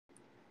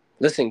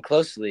Listen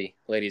closely,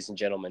 ladies and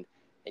gentlemen,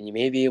 and you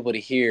may be able to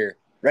hear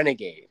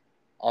Renegade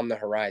on the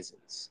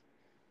horizons.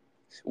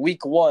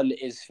 Week one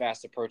is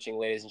fast approaching,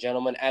 ladies and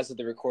gentlemen. As of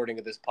the recording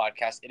of this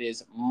podcast, it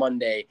is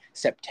Monday,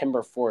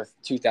 September 4th,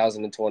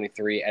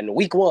 2023, and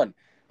week one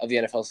of the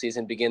NFL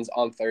season begins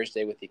on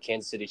Thursday with the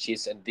Kansas City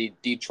Chiefs and the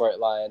Detroit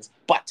Lions.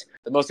 But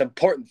the most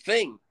important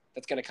thing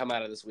that's going to come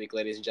out of this week,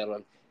 ladies and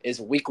gentlemen, is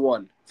week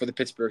one for the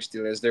Pittsburgh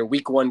Steelers. Their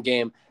week one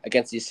game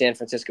against the San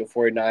Francisco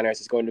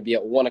 49ers is going to be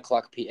at 1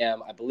 o'clock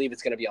p.m. I believe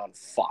it's going to be on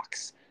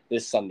Fox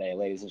this Sunday,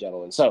 ladies and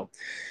gentlemen. So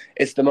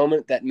it's the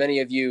moment that many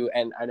of you,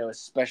 and I know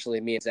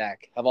especially me and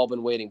Zach, have all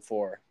been waiting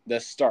for,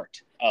 the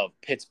start of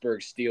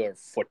Pittsburgh Steeler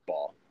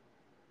football.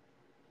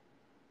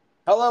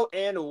 Hello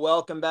and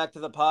welcome back to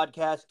the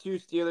podcast, Two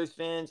Steelers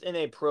Fans in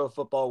a Pro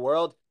Football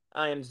World.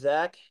 I am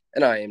Zach.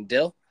 And I am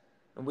Dill.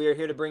 And we are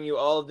here to bring you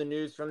all of the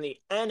news from the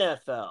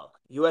NFL,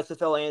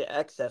 USFL,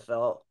 and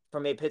XFL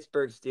from a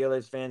Pittsburgh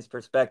Steelers fan's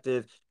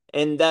perspective.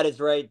 And that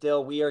is right,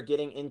 Dill. We are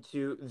getting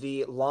into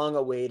the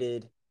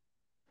long-awaited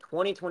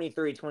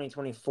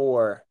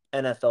 2023-2024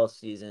 NFL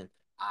season.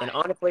 And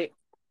honestly,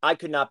 I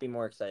could not be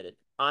more excited.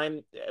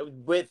 I'm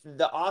with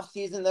the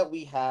offseason that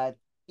we had,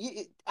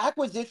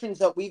 acquisitions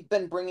that we've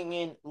been bringing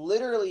in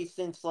literally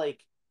since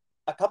like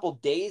a couple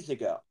days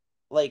ago.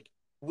 Like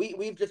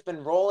we've just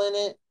been rolling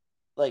it,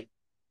 like,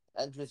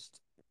 and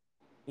just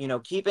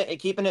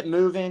keeping it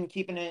moving,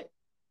 keeping it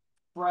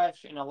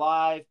fresh and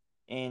alive.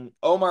 And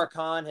Omar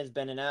Khan has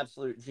been an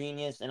absolute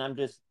genius, and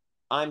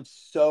I'm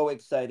so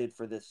excited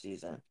for this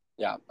season.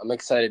 Yeah, I'm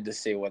excited to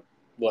see what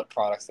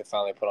products they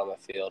finally put on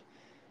the field.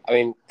 I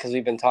mean, because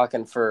we've been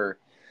talking for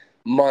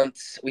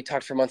months. We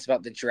talked for months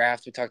about the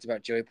draft. We talked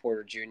about Joey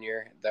Porter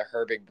Jr., the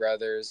Herbig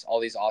brothers, all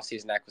these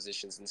offseason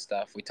acquisitions and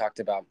stuff. We talked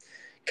about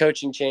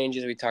coaching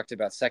changes. We talked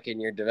about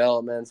second-year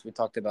developments. We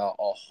talked about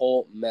a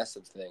whole mess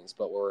of things,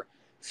 but we're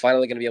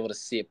finally going to be able to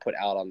see it put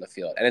out on the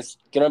field. And it's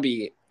going to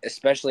be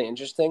especially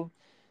interesting,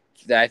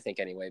 I think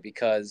anyway,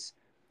 because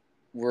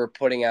we're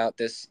putting out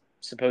this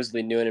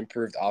supposedly new and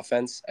improved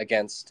offense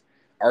against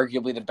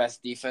arguably the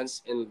best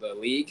defense in the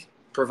league,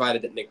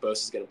 provided that Nick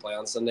Bosa is going to play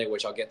on Sunday,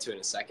 which I'll get to in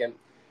a second.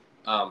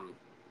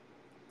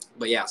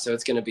 But yeah, so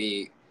it's going to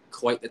be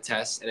quite the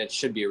test, and it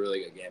should be a really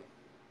good game.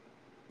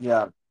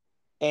 Yeah.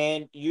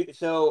 And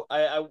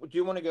I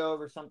do want to go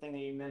over something that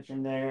you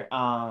mentioned there,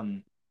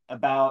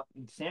 about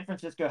San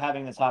Francisco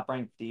having the top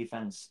ranked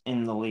defense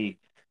in the league.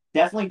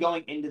 Definitely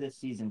going into this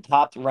season,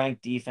 top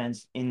ranked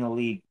defense in the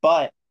league.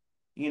 But,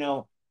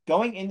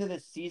 going into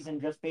this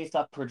season, just based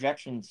off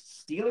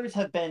projections, Steelers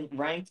have been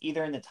ranked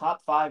either in the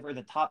top 5 or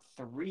the top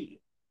 3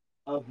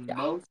 of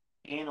most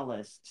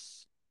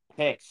analysts'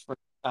 picks for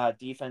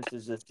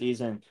defenses this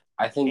season.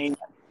 I think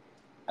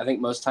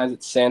most times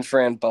it's San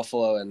Fran,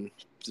 Buffalo, and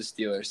the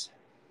Steelers.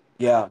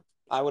 Yeah,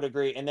 I would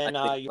agree. And then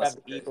you have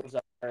the Eagles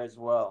up there as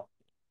well.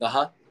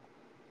 Uh-huh.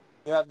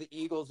 You have the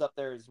Eagles up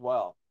there as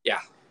well. Yeah.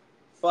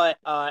 But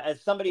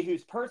as somebody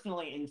who's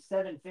personally in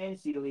 7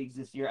 fantasy leagues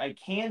this year, I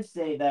can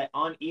say that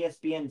on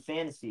ESPN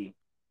Fantasy,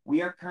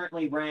 we are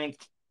currently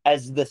ranked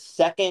as the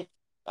second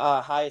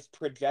highest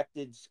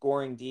projected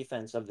scoring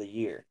defense of the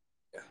year.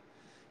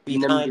 Yeah.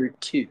 Number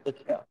 2.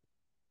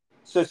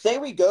 So say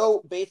we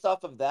go based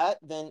off of that,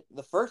 then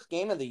the first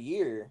game of the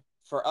year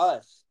for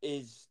us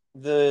is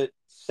the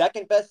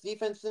second best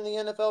defense in the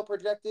NFL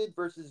projected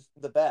versus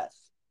the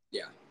best.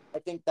 Yeah. I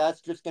think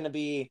that's just going to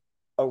be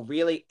a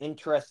really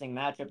interesting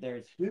matchup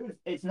there.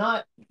 It's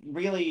not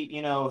really,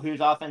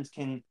 whose offense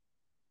can,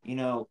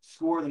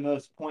 score the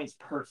most points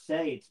per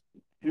se. It's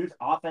whose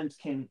offense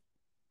can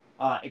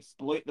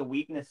exploit the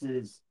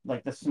weaknesses,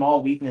 like the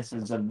small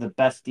weaknesses of the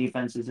best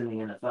defenses in the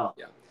NFL.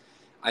 Yeah.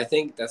 I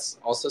think that's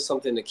also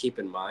something to keep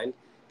in mind,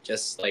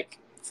 just like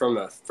from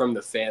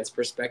the fans'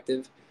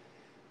 perspective.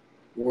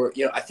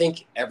 I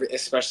think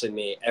especially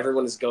me,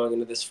 everyone is going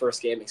into this first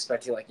game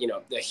expecting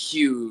a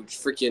huge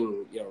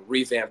freaking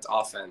revamped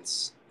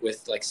offense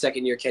with like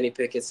second year Kenny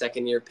Pickett,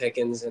 second year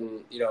Pickens,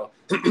 and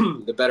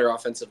the better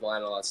offensive line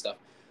and all that stuff.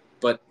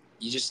 But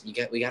we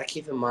got to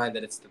keep in mind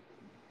that it's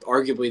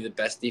arguably the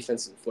best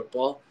defense in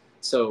football.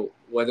 So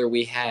whether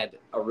we had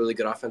a really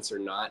good offense or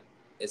not,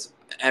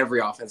 every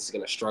offense is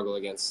going to struggle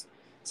against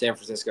San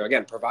Francisco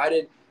again,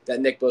 provided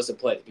that Nick Bosa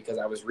plays. Because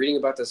I was reading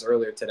about this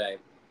earlier today.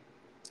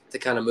 To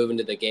kind of move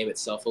into the game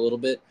itself a little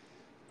bit,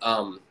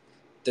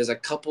 there's a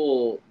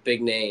couple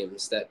big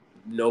names that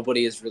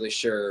nobody is really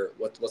sure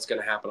what's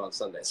going to happen on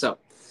Sunday. So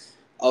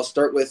I'll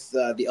start with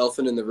the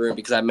elephant in the room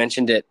because I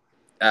mentioned it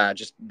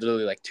just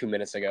literally like 2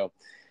 minutes ago.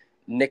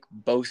 Nick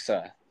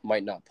Bosa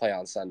might not play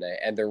on Sunday.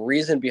 And the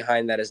reason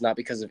behind that is not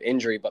because of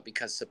injury, but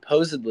because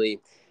supposedly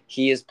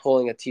he is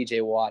pulling a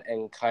TJ Watt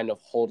and kind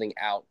of holding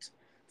out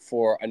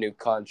for a new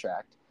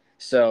contract.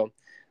 So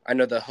I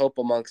know the hope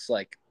amongst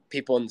like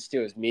people in the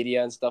Steelers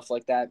media and stuff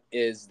like that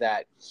is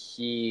that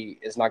he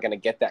is not going to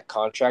get that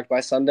contract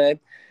by Sunday,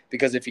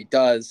 because if he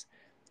gets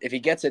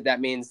it, that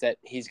means that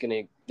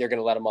they're going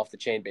to let him off the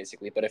chain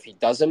basically. But if he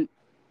doesn't,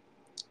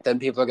 then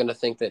people are going to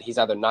think that he's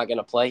either not going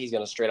to play, he's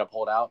going to straight up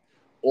hold out,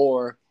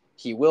 or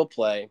he will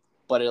play,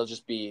 but it'll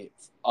just be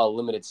a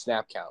limited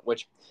snap count,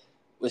 which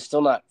was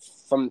still not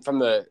from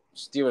the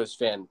Steelers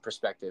fan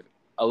perspective.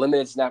 A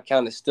limited snap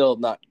count is still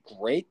not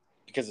great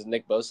because of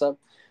Nick Bosa,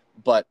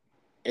 but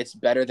it's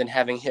better than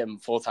having him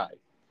full time.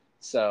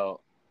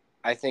 So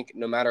I think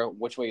no matter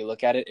which way you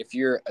look at it, if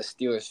you're a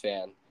Steelers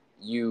fan,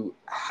 you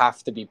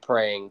have to be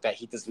praying that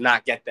he does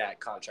not get that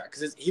contract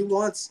because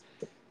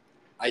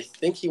I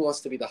think he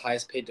wants to be the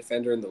highest paid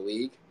defender in the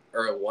league,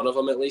 or one of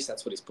them at least.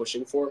 That's what he's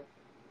pushing for.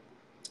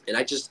 And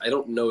I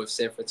don't know if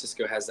San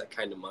Francisco has that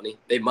kind of money.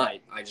 They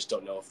might. I just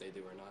don't know if they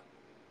do or not.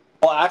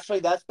 Well, actually,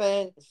 that's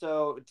been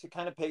so to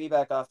kind of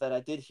piggyback off that.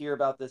 I did hear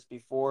about this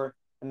before,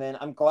 and then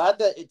I'm glad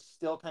that it's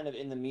still kind of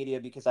in the media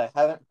because I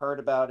haven't heard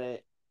about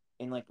it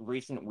in like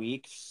recent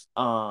weeks.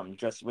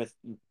 Just with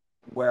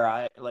where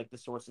I like the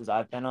sources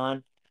I've been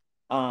on.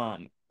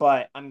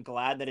 But I'm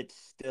glad that it's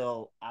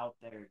still out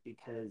there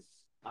because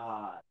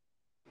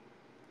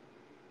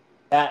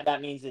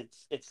that means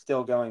it's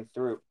still going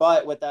through.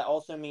 But what that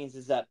also means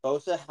is that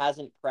Bosa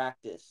hasn't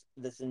practiced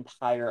this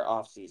entire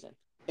offseason.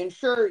 And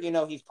sure,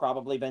 he's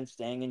probably been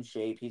staying in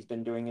shape. He's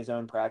been doing his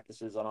own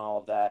practices and all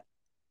of that.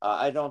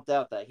 I don't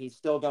doubt that. He's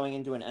still going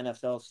into an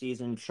NFL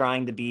season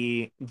trying to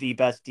be the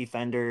best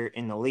defender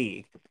in the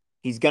league.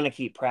 He's going to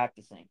keep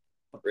practicing.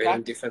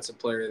 Rated Defensive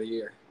Player of the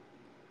Year.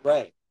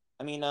 Right.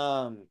 I mean,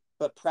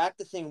 but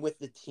practicing with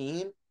the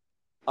team,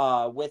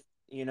 with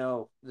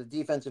the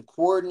defensive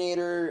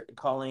coordinator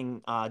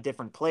calling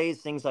different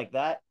plays, things like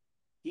that.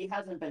 He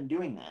hasn't been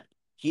doing that.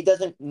 He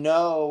doesn't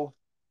know,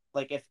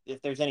 like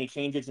if there's any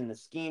changes in the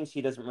schemes.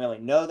 He doesn't really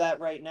know that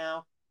right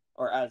now,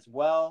 or as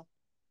well.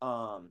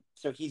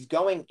 So he's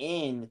going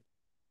in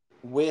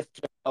with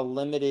a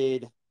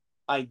limited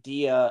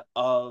idea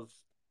of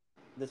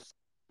this.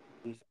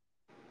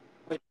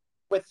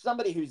 With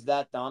somebody who's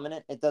that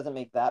dominant, it doesn't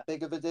make that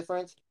big of a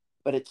difference.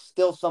 But it's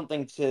still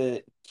something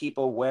to keep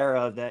aware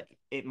of that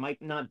it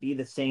might not be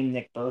the same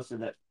Nick Bosa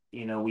that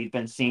we've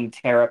been seeing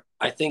tear up.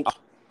 I think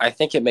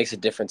it makes a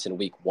difference in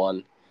week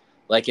one.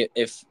 Like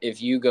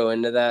if you go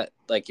into that,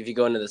 like if you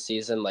go into the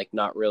season like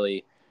not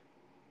really,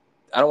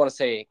 I don't want to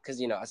say because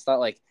it's not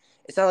like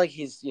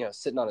he's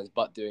sitting on his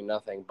butt doing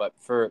nothing. But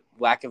for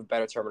lack of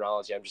better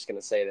terminology, I'm just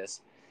gonna say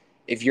this: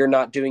 if you're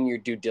not doing your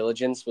due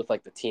diligence with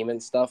like the team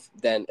and stuff,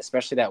 then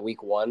especially that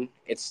week one,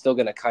 it's still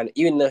gonna kind of,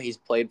 even though he's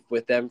played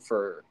with them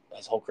for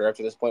his whole career up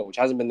to this point, which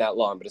hasn't been that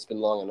long, but it's been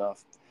long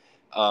enough.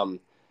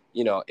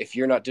 If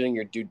you're not doing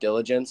your due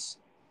diligence,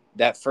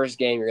 that first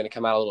game you're going to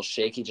come out a little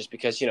shaky just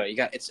because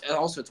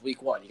it's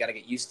week one. You got to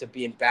get used to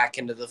being back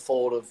into the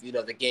fold of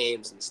the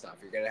games and stuff.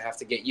 You're going to have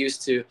to get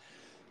used to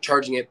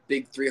charging at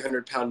big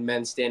 300-pound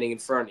men standing in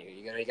front of you.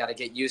 You got to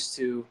get used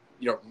to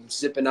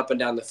zipping up and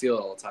down the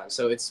field all the time.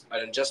 So it's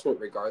an adjustment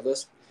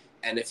regardless.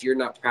 And if you're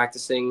not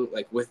practicing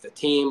like with the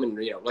team and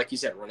like you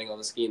said, running all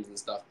the schemes and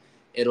stuff,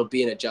 it'll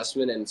be an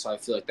adjustment. And so I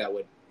feel like that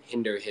would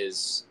hinder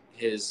his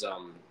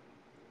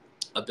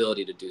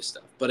ability to do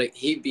stuff. But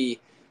he'd be,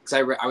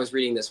 because I was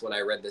reading this when I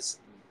read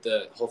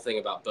the whole thing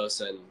about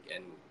Bosa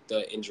and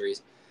the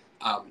injuries.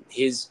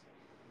 His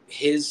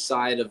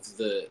side of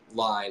the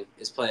line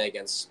is playing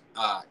against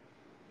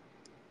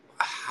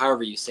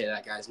however you say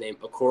that guy's name,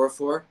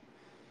 Okorafor.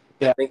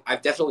 Yeah, I think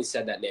I've definitely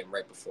said that name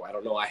right before. I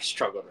don't know why I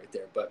struggled right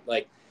there, but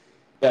like,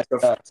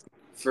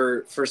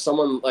 for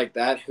someone like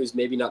that who's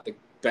maybe not the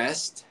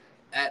best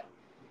at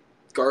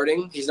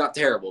guarding, he's not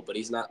terrible, but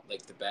he's not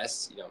like the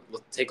best.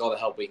 We'll take all the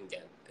help we can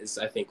get. Is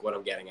I think what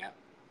I'm getting at.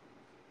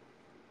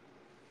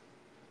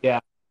 Yeah,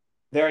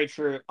 very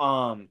true.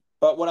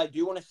 But what I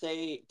do want to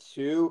say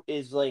too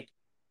is like,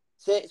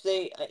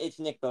 say it's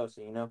Nick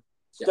Bosa.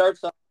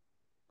 Starts off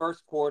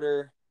first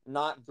quarter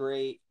not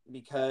great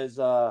because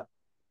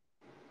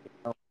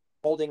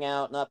holding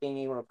out, not being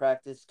able to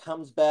practice,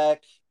 comes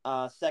back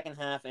second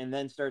half and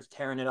then starts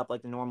tearing it up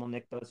like the normal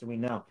Nick Bosa we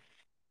know.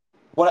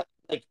 What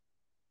like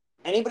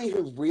anybody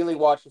who really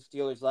watched the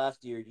Steelers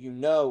last year,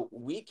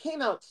 we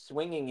came out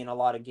swinging in a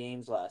lot of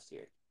games last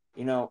year.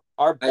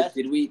 Our best.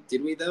 Did we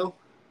though?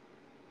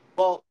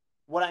 Well,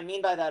 what I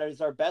mean by that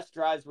is our best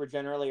drives were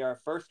generally our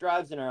first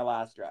drives and our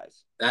last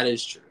drives. That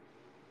is true.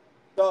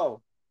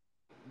 So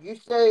you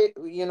say,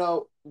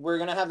 we're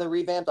going to have the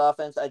revamped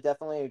offense. I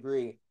definitely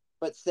agree.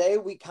 But say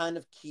we kind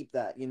of keep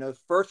that.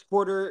 First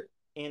quarter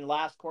and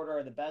last quarter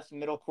are the best.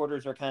 Middle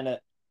quarters are kind of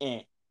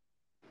eh.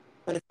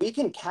 But if we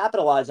can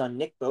capitalize on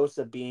Nick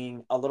Bosa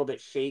being a little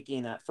bit shaky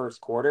in that first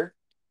quarter,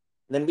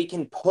 then we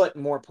can put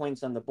more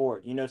points on the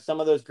board. Some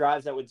of those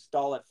drives that would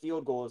stall at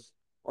field goals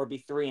or be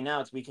 3 and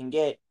outs, we can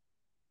get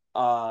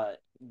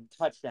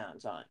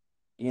touchdowns on.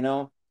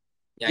 Yeah,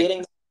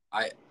 getting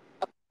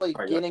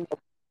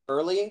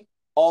early.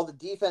 All the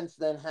defense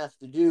then has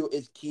to do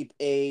is keep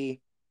a,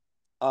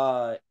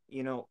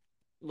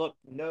 look,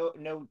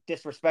 no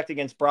disrespect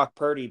against Brock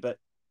Purdy, but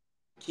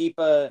keep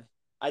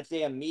I'd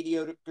say a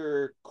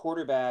mediocre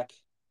quarterback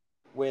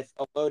with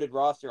a loaded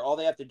roster. All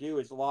they have to do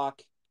is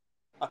lock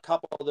a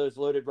couple of those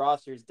loaded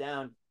rosters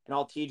down, and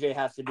all TJ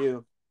has to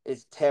do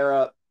is tear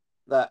up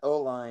that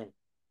O-line,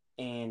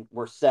 and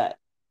we're set.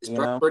 Is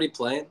Brock Purdy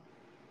playing?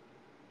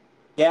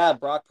 Yeah,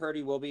 Brock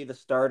Purdy will be the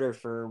starter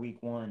for week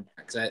 1.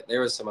 Because there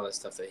was some other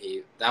stuff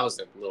that was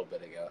a little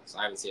bit ago, so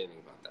I haven't seen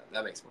anything about that.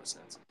 That makes more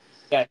sense.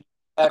 Yeah,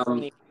 back from Um,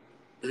 the.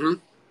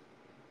 mhm.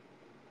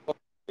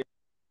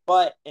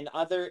 But in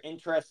other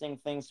interesting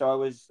things, so I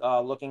was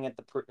looking at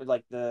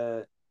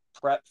the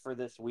prep for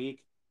this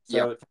week.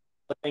 Yeah, So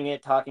looking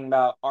at talking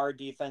about our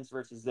defense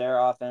versus their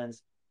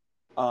offense.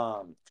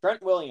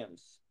 Trent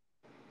Williams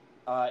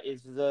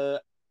is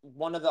the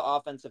one of the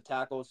offensive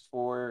tackles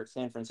for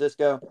San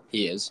Francisco.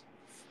 he is.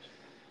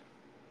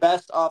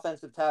 Best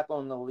offensive tackle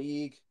in the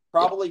league. Yeah,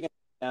 Probably going to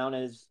go down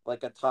as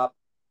like a top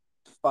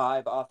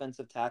 5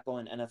 offensive tackle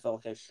in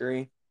NFL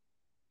history.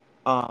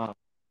 Um,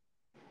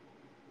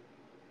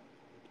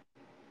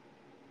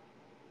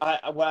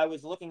 when I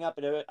was looking up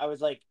at it, I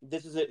was like,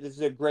 this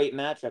is a great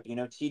matchup,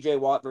 T.J.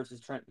 Watt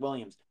versus Trent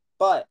Williams.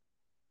 But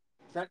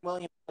Trent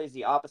Williams plays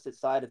the opposite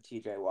side of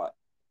T.J. Watt,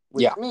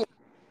 yeah. which means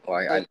Well,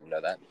 I like didn't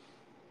know that.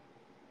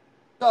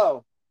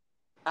 so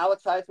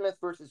Alex Highsmith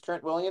versus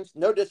Trent Williams.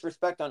 No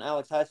disrespect on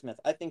Alex Highsmith,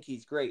 I think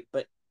he's great,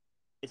 but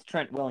it's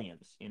Trent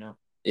Williams.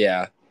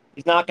 Yeah,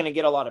 He's not going to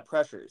get a lot of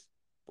pressures.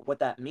 But what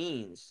that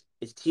means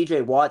is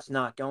T.J. Watt's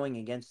not going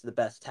against the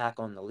best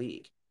tackle in the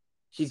league.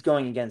 He's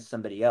going against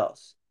somebody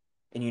else,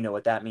 and you know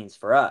what that means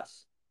for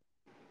us.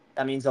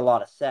 That means a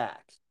lot of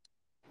sacks.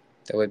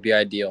 that would be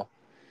ideal.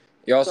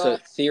 You're also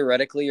So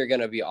theoretically you're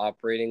going to be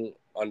operating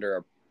under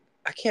a.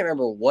 I can't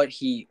remember what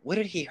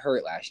did he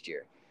hurt last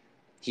year.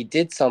 He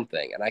did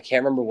something, and I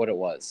can't remember what it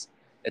was.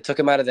 It took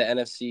him out of the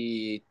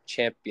NFC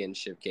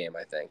Championship game,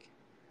 I think.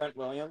 Trent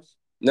Williams.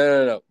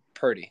 No.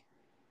 Purdy.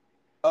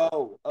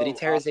 Oh, Did he oh,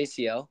 tear his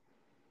ACL?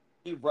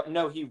 he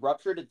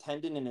ruptured a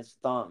tendon in his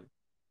thumb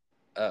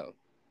Oh,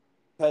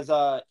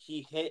 because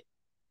he hit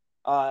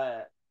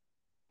what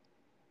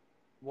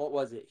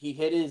was it? He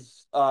hit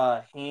his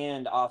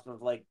hand off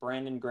of like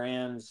Brandon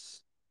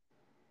Graham's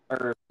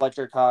or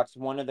Fletcher Cox,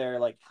 one of their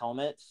like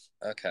helmets,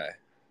 okay.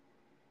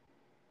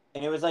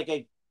 and it was like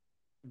a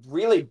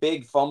really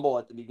big fumble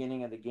at the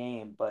beginning of the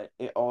game, but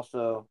it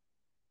also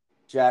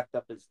jacked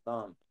up his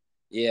thumb.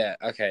 Yeah,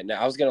 okay.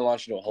 Now I was gonna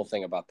launch into a whole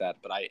thing about that,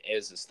 but it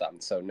was his thumb,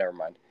 so never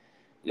mind.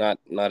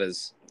 Not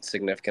as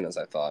significant as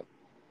I thought.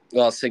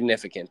 Well,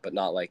 significant, but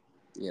not like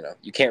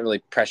you can't really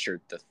pressure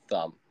the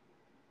thumb.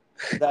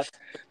 That's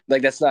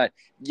Like that's not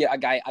a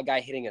guy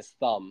hitting his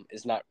thumb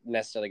is not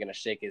necessarily gonna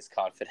shake his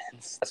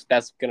confidence.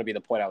 That's gonna be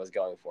the point I was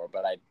going for,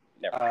 but I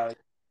never mind.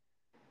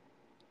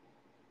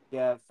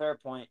 yeah, fair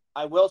point.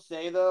 I will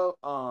say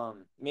though,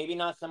 maybe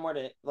not somewhere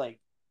to like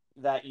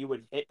that you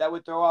would hit that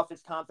would throw off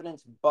his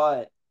confidence,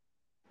 but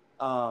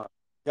um,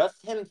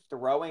 just him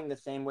throwing the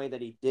same way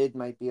that he did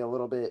might be a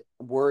little bit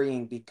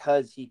worrying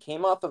because he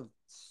came off of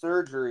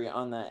surgery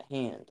on that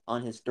hand,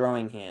 on his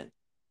throwing hand.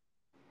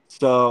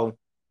 So,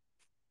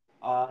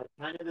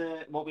 kind of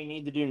what we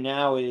need to do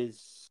now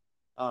is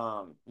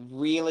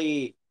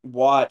really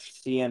watch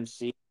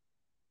CMC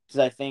because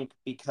I think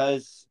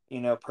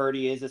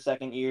Purdy is a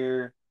second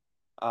year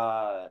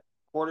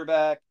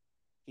quarterback.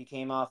 He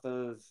came off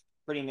of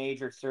pretty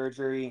major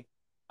surgery.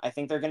 I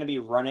think they're going to be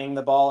running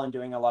the ball and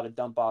doing a lot of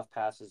dump off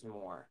passes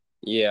more.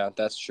 Yeah,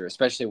 that's true,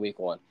 especially week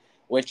one.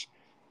 Which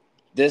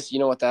this,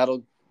 what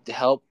that'll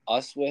help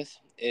us with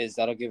is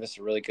that'll give us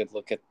a really good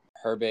look at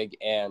Herbig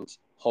and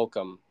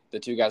Holcomb, the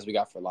two guys we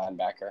got for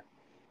linebacker.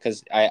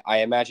 Because I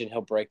imagine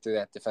he'll break through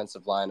that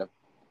defensive line a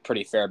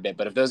pretty fair bit.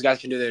 But if those guys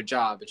can do their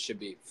job, it should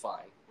be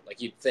fine.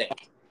 Like you'd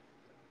think.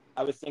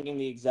 I was thinking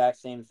the exact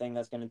same thing.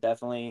 That's going to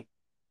definitely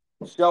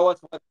show us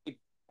what we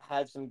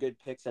had some good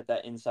picks at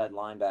that inside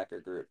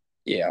linebacker group.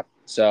 Yeah.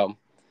 So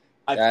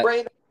I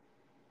pray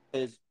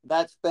that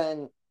that's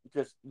been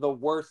just the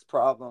worst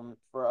problem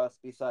for us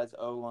besides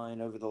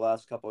O-line over the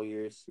last couple of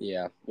years.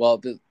 Yeah.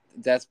 Well,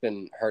 that's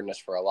been hurting us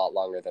for a lot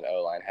longer than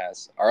O-line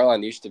has. Our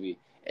O-line used to be,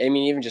 I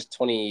mean, even just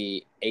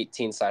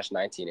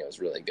 2018/19, it was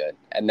really good.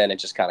 And then it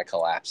just kind of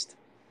collapsed.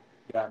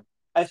 Yeah.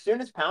 As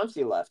soon as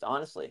Pouncey left,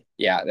 honestly.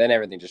 Yeah, then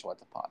everything just went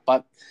to pot.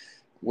 But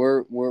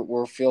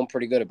we're feeling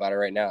pretty good about it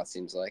right now, it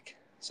seems like.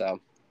 So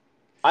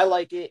I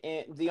like it.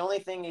 And the only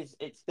thing is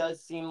it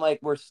does seem like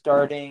we're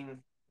starting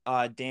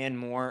Dan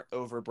Moore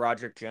over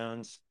Broderick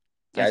Jones.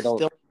 yeah, I don't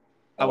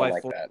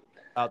like feel that.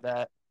 about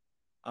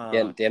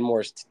that. Dan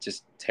Moore's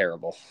just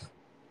terrible.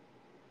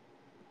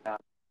 Yeah.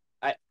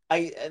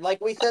 I like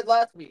we said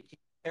last week, he's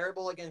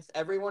terrible against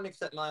everyone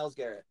except Myles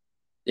Garrett.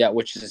 Yeah,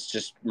 which is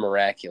just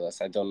miraculous.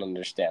 I don't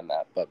understand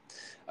that, but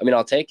I mean,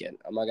 I'll take it.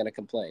 I'm not going to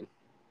complain.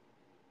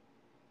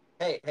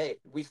 Hey,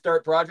 we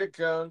start Broderick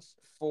Jones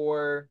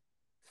for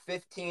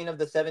 15 of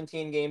the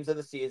 17 games of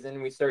the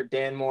season. We start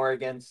Dan Moore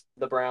against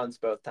the Browns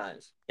both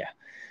times. Yeah,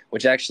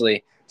 which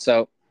actually,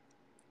 so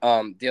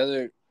the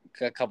other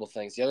couple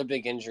things, the other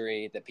big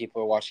injury that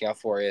people are watching out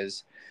for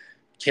is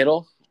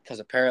Kittle, because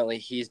apparently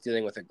he's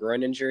dealing with a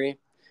groin injury,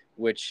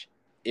 which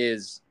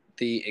is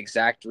the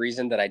exact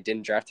reason that I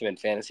didn't draft him in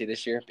fantasy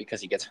this year,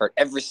 because he gets hurt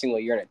every single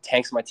year and it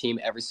tanks my team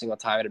every single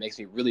time and it makes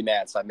me really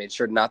mad. So I made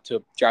sure not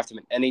to draft him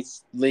in any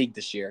league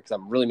this year because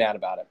I'm really mad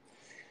about it.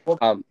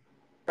 Well,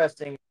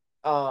 interesting,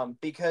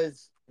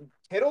 because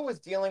Kittle was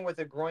dealing with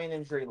a groin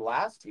injury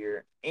last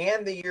year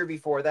and the year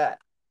before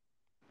that.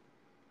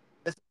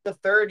 This is the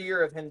third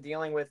year of him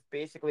dealing with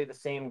basically the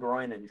same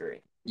groin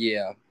injury.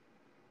 Yeah.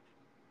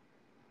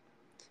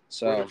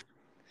 So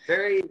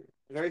very,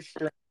 very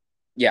strange.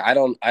 Yeah, I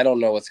don't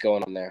know what's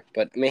going on there,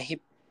 but I mean,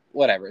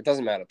 whatever. It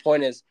doesn't matter.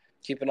 Point is,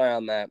 keep an eye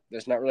on that.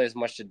 There's not really as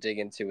much to dig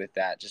into with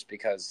that, just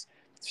because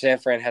San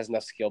Fran has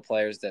enough skill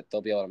players that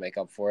they'll be able to make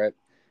up for it.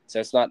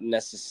 So it's not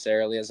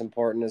necessarily as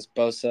important as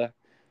Bosa,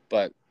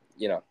 but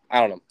I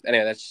don't know.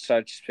 Anyway, so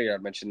I just figured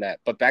I'd mention that.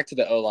 But back to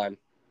the O line,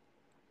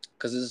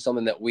 because this is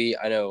something that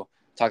I know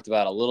talked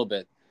about a little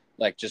bit,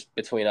 like just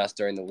between us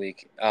during the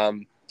week.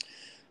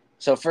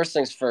 So first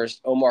things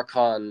first, Omar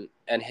Khan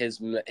and his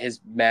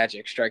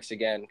magic strikes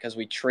again, because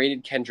we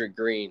traded Kendrick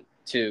Green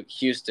to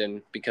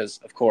Houston because,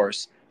 of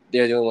course,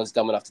 they're the only ones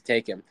dumb enough to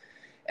take him,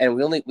 and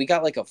we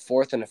got like a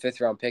 4th and a 5th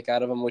round pick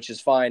out of him, which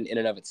is fine in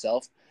and of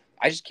itself.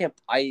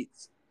 I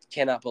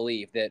cannot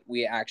believe that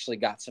we actually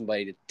got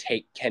somebody to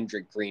take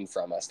Kendrick Green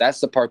from us. That's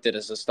the part that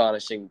is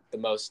astonishing the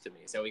most to me.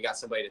 So we got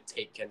somebody to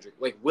take Kendrick,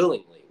 like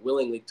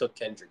willingly took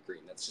Kendrick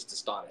Green. That's just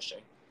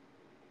astonishing.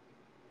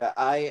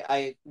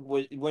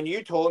 When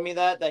you told me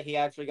that he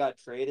actually got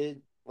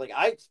traded, like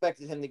I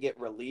expected him to get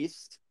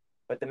released,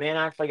 but the man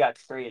actually got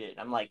traded.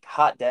 I'm like,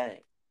 hot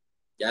dang.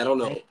 Yeah, I don't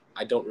know.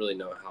 I don't really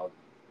know how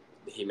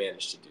he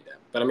managed to do that.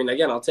 But I mean,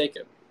 again, I'll take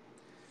it.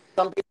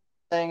 Some people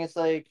are saying it's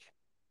like,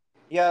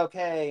 yeah,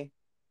 okay,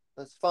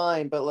 that's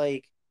fine, but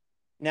like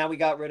now we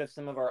got rid of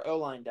some of our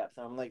O-line depth.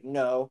 And I'm like,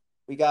 no,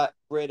 we got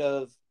rid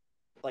of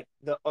like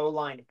the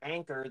O-line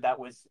anchor that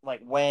was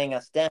like weighing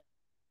us down.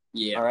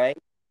 Yeah. All right.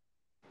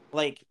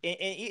 Like,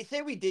 and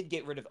say we did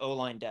get rid of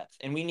O-line depth,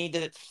 and we need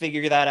to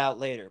figure that out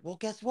later. Well,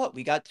 guess what?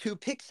 We got 2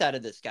 picks out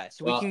of this guy,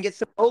 so we can get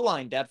some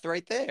O-line depth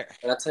right there.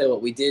 And I'll tell you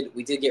what, we did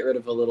get rid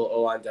of a little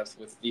O-line depth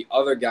with the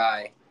other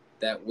guy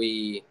that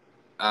we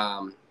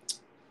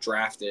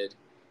drafted,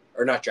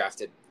 or not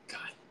drafted.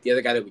 God, the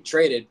other guy that we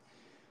traded,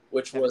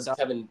 which was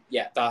Kevin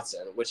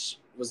Dotson, which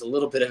was a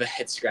little bit of a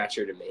head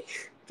scratcher to me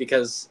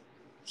because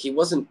he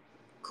wasn't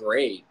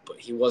great, but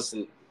he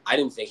wasn't. I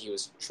didn't think he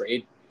was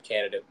trade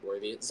candidate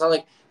worthy. It's not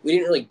like we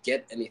didn't really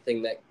get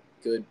anything that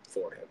good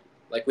for him.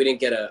 Like we didn't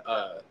get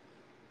a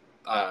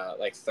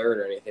like 3rd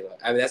or anything.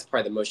 I mean, that's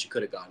probably the most you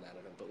could have gotten out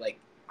of him. But like,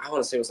 I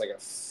want to say it was like a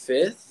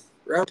 5th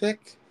round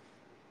pick.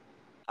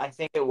 I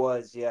think it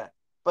was, yeah.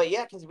 But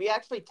yeah, because we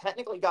actually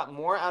technically got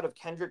more out of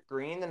Kendrick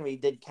Green than we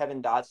did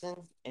Kevin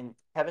Dotson, and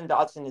Kevin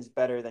Dotson is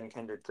better than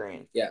Kendrick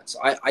Green. Yeah, so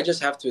I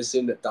just have to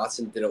assume that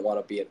Dotson didn't want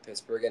to be in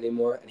Pittsburgh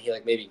anymore, and he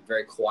like maybe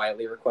very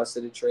quietly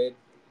requested a trade.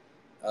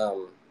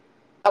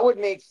 That would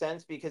make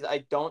sense because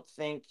I don't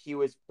think he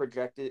was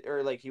projected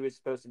or like he was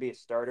supposed to be a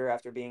starter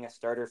after being a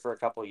starter for a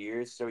couple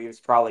years, so he was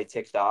probably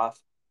ticked off.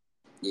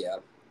 Yeah,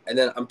 and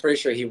then I'm pretty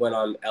sure he went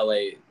on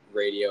LA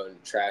radio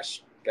and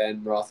trashed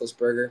Ben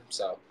Roethlisberger,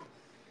 so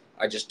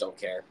I just don't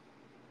care.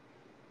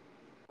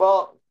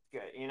 Well,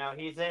 good.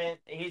 He's in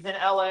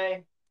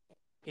LA.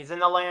 He's in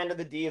the land of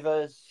the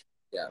divas.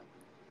 Yeah.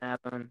 I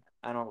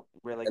don't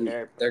really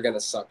care. They're gonna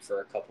suck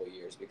for a couple of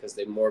years because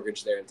they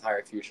mortgaged their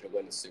entire future to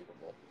win the Super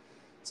Bowl.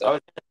 So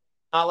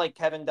not like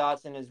Kevin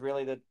Dotson is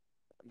really the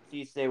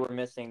piece they were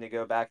missing to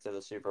go back to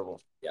the Super Bowl.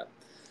 Yeah.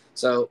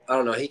 So I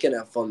don't know. He can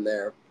have fun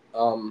there.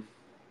 Let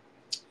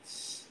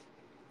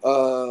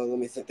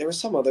me think. There was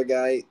some other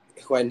guy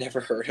who I never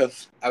heard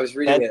of. I was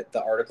reading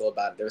the article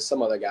about it. There was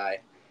some other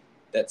guy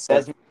that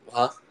said,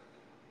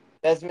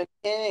 Desmond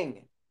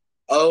King.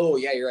 Oh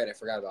yeah, you're right. I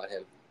forgot about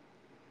him.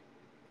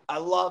 I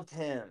loved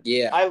him.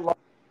 Yeah.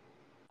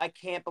 I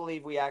can't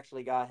believe we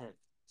actually got him.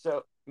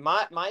 So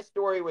my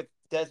story with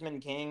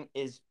Desmond King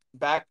is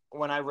back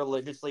when I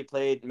religiously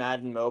played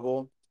Madden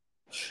Mobile.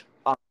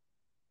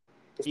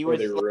 Before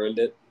they ruined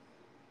it.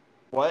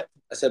 What?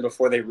 I said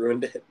before they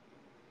ruined it.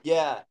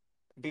 Yeah.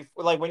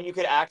 Before, like when you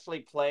could actually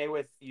play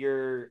with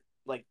your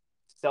like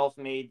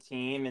self-made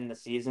team in the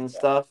season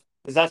stuff.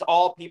 Because that's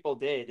all people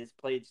did is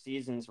played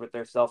seasons with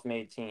their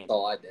self-made team. That's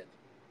all I did.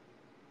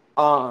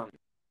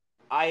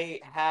 I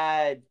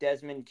had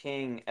Desmond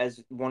King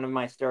as one of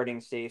my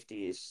starting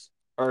safeties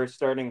or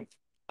starting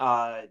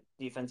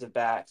defensive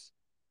backs.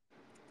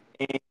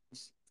 And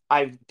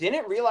I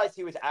didn't realize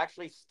he was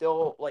actually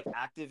still like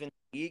active in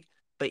the league,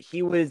 but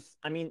he was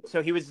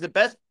the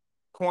best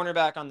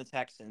cornerback on the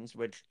Texans,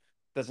 which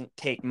doesn't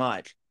take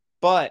much.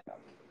 But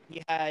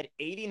he had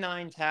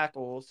 89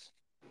 tackles,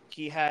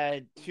 he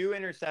had 2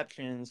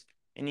 interceptions,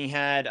 and he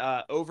had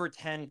over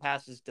 10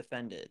 passes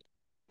defended.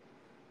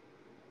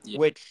 Yeah.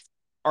 Which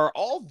are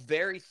all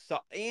very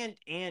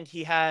and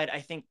he had I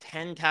think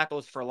 10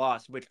 tackles for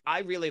loss, which I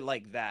really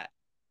like that,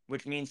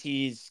 which means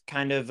he's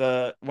kind of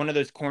one of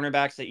those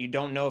cornerbacks that you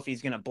don't know if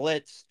he's going to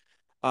blitz,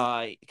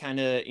 kind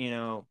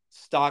of,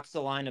 stalks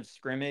the line of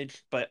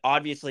scrimmage, but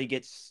obviously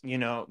gets,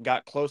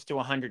 got close to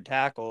 100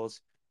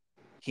 tackles.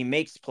 He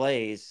makes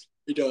plays.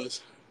 He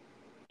does.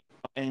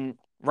 And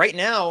right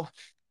now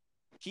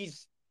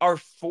he's our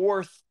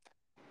 4th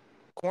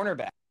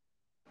cornerback.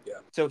 Yeah.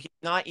 So he's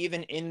not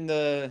even in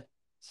the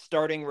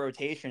starting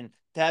rotation.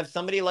 to have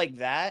somebody like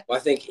that. Well,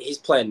 I think he's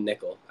playing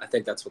nickel. I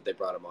think that's what they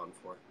brought him on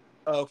for.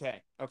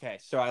 Okay, okay,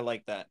 so I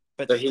like that,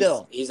 but So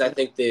still, he's I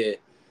think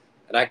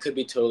and I could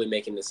be totally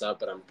making this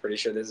up, but I'm pretty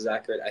sure this is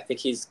accurate. I think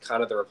he's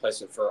kind of the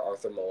replacement for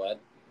Arthur Millette.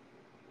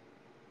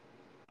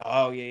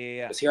 oh yeah, yeah,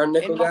 yeah. Was he our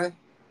nickel And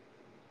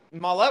guy,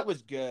 Mollett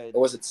was good.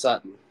 or was it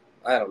Sutton?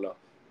 I don't know,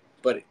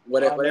 but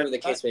No, whatever the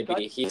case may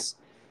be, he's.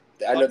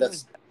 I know Sutton was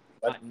that's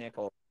what not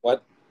nickel.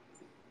 what.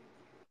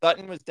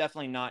 Sutton was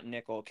definitely not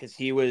nickel because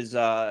he was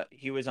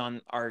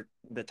on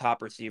the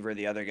top receiver,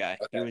 the other guy.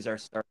 He Okay. was our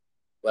star.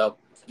 Well,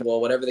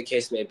 whatever the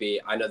case may be,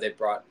 I know they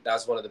brought. That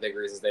was one of the big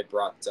reasons they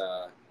brought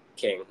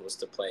King was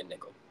to play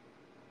nickel.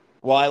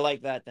 Well, I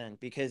like that then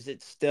because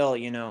it's still,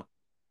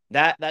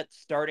 that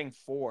starting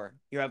four.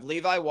 You have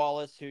Levi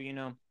Wallace, who,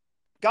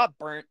 got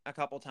burnt a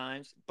couple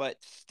times, but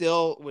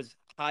still was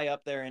high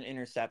up there in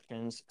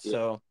interceptions. Yeah.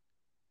 So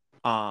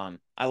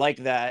I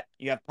like that.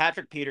 You have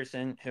Patrick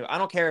Peterson, who I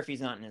don't care if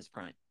he's not in his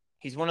prime.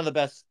 He's one of the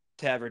best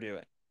to ever do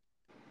it.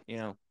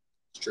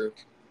 It's true.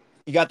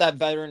 You got that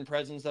veteran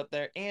presence up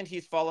there, and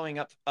he's following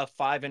up a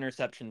 5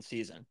 interception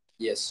season.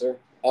 Yes, sir.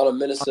 On a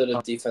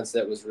Minnesota defense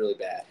that was really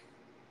bad.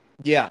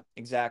 Yeah,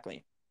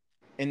 exactly.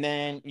 And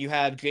then you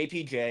have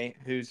JPJ,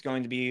 who's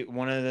going to be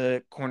one of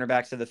the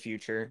cornerbacks of the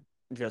future,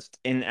 just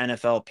in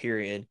NFL,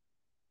 period.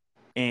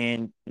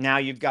 And now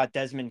you've got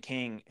Desmond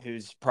King,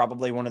 who's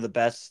probably one of the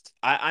best.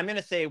 I'm going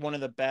to say one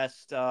of the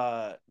best,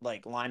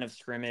 like line of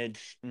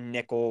scrimmage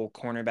nickel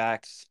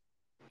cornerbacks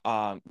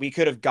we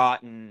could have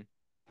gotten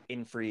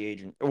in free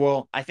agent.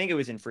 Well, I think it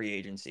was in free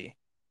agency.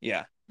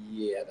 Yeah.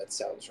 Yeah, that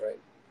sounds right.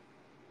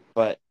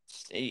 But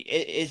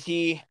is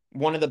he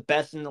one of the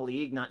best in the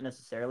league? Not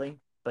necessarily,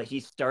 but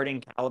he's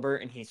starting caliber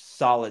and he's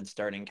solid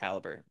starting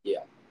caliber.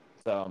 Yeah.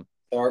 So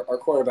our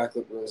cornerback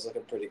was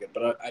looking pretty good.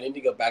 But I need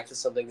to go back to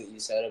something that you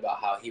said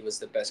about how he was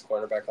the best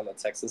cornerback on the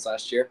Texans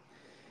last year.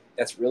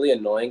 That's really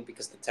annoying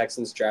because the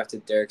Texans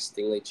drafted Derek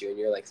Stingley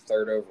Jr. like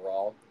 3rd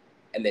overall,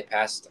 and they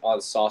passed on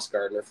Sauce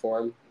Gardner for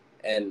him.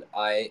 And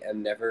I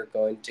am never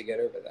going to get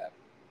over that.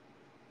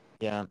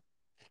 yeah.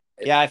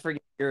 Yeah, I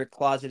forget you're a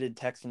closeted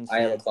Texans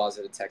fan. I am a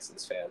closeted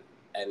Texans fan,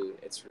 and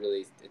it's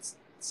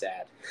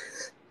sad.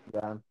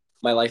 Yeah.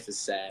 My life is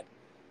sad.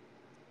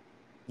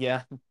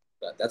 Yeah.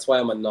 But that's why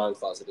I'm a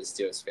non-closeted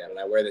Steelers fan, and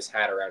I wear this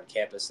hat around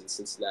campus in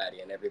Cincinnati,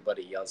 and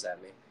everybody yells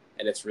at me,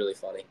 and it's really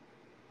funny.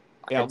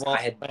 Yeah,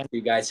 I had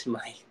 2 guys in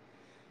my.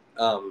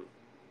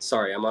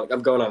 Sorry,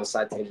 I'm going on a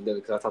side tangent there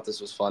because I thought this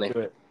was funny.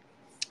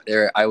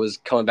 I was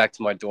coming back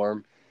to my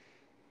dorm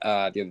the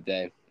other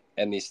day,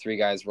 and these 3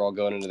 guys were all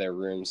going into their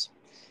rooms,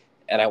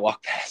 and I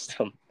walked past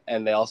them,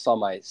 and they all saw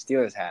my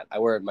Steelers hat. I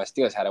wear my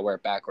Steelers hat. I wear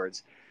it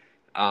backwards,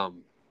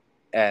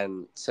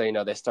 and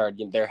so they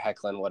started they're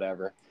heckling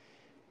whatever.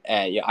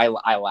 And I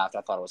laughed.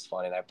 I thought it was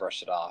funny, and I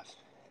brushed it off.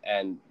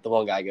 And the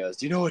one guy goes,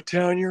 "Do you know what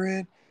town you're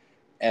in?"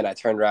 And I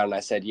turned around and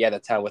I said, "Yeah, the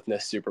town with no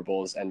Super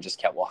Bowls," and just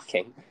kept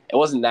walking. It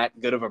wasn't that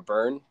good of a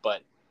burn,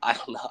 but I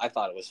don't know. I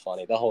thought it was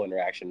funny. The whole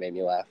interaction made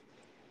me laugh.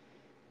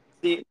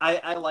 See,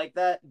 I like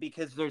that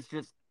because there's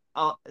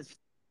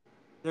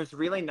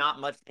really not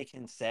much they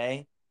can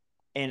say,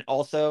 and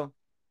also,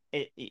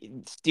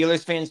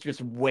 Steelers fans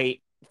just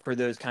wait for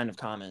those kind of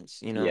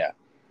comments. Yeah.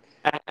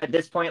 At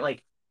this point,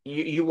 like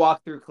you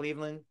walk through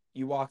Cleveland,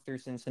 you walk through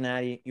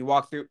Cincinnati, you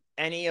walk through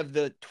any of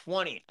the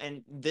 20,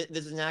 and this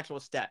is an actual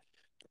stat,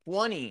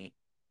 20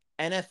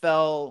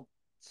 NFL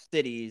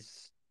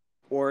cities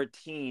or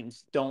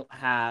teams don't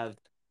have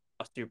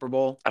a Super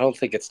Bowl. I don't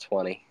think it's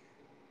 20.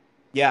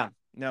 Yeah,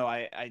 no,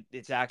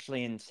 it's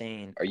actually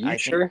insane. Are you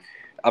sure?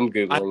 I'm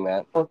Googling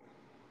that.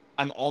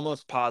 I'm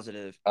almost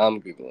positive.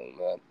 I'm Googling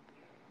that.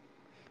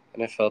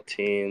 NFL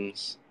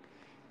teams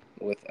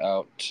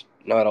without.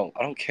 No, I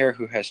don't care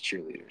who has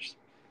cheerleaders.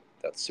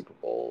 That's Super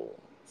Bowl.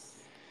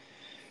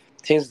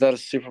 Teams without a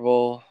Super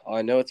Bowl. Oh,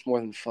 I know it's more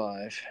than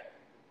 5.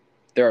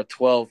 There are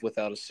 12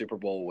 without a Super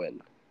Bowl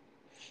win.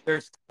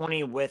 There's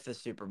 20 with a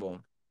Super Bowl.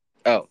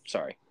 Oh,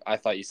 sorry. I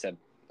thought you said.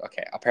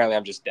 Okay, apparently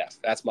I'm just deaf.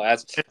 I'm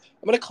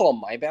gonna call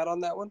my bad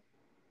on that one.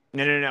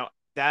 No.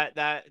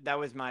 That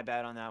was my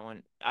bad on that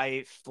one.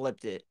 I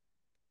flipped it.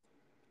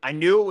 I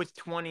knew it was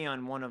 20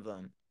 on one of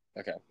them.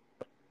 Okay.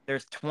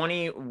 There's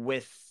 20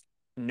 with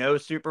no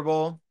Super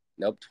Bowl.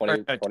 Nope,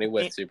 20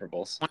 with Super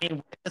Bowls. 20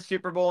 with the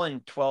Super Bowl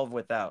and 12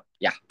 without.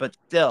 Yeah. But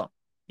still,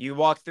 you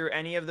walk through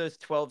any of those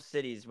 12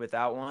 cities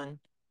without one,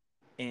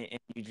 and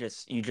you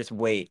just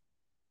wait.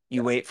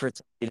 You wait for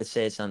somebody to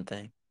say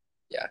something.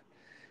 Yeah.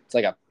 It's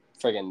like a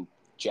friggin'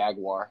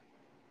 jaguar.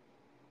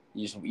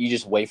 You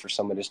just wait for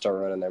somebody to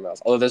start running their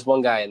mouth. Although there's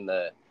one guy in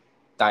the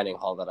dining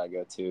hall that I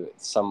go to.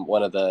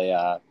 One of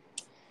the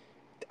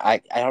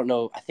I don't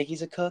know. I think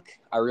he's a cook.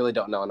 I really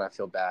don't know, and I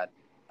feel bad.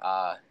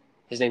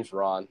 His name's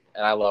Ron,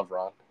 and I love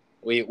Ron.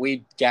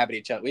 We gab at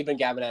each other. We've been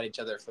gabbing at each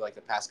other for like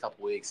the past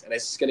couple weeks, and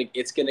it's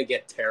gonna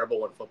get terrible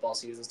when football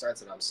season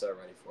starts, and I'm so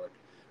ready for it.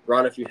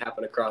 Ron, if you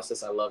happen across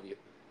this, I love you.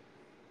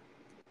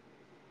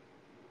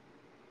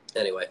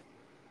 Anyway.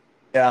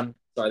 Yeah.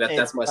 Sorry,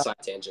 that's my side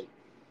tangent.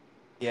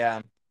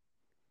 Yeah.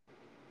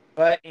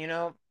 But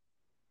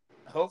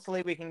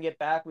hopefully we can get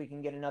back. We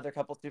can get another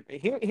couple.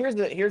 Here's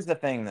the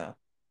thing, though.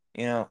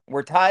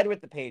 We're tied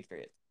with the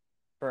Patriots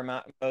for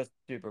most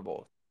Super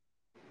Bowls.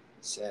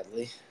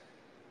 Sadly.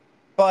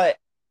 But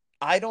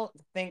I don't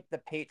think the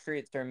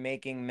Patriots are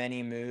making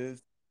many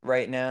moves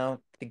right now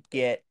to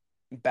get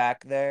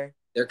back there.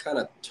 They're kind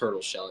of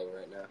turtle shelling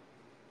right now.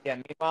 Yeah,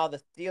 meanwhile,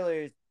 the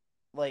Steelers,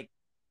 like,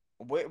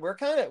 we're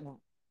kind of,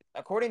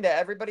 according to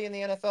everybody in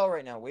the NFL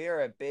right now, we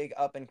are a big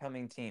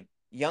up-and-coming team.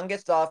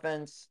 Youngest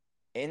offense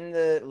in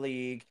the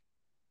league,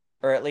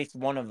 or at least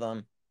one of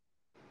them.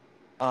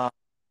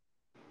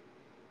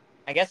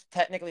 I guess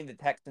technically the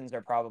Texans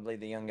are probably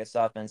the youngest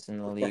offense in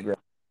the league. Right?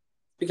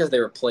 Because they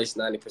replace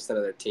 90%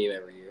 of their team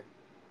every year.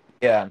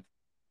 Yeah.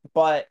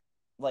 But,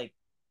 like,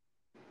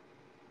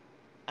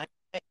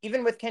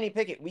 even with Kenny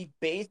Pickett, we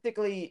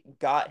basically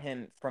got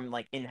him from,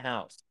 like,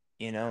 in-house,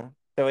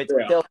 So it's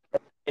still,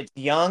 it's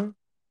young,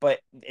 but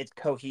it's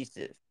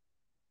cohesive.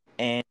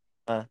 And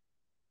I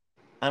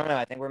don't know.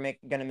 I think we're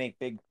going to make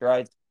big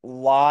strides.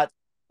 Lots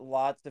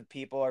of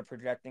people are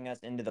projecting us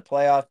into the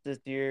playoffs this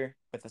year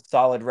with a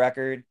solid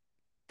record.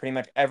 Pretty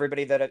much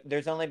everybody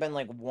there's only been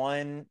like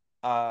one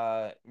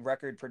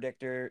record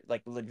predictor,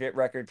 like legit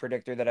record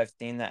predictor that I've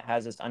seen that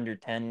has us under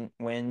 10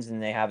 wins,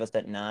 and they have us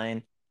at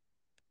 9.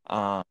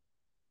 Yeah,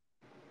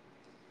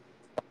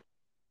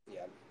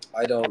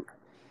 I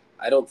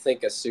don't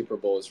think a Super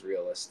Bowl is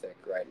realistic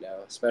right now,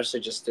 especially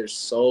just there's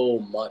so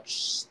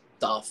much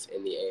stuff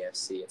in the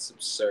AFC. It's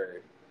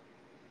absurd.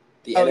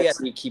 The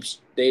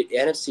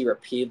NFC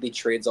repeatedly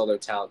trades all their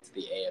talent to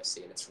the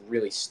AFC, and it's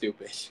really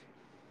stupid.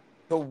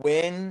 To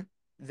win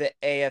the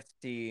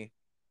AFC,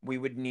 we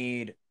would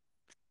need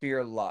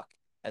sheer luck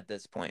at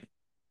this point.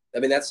 I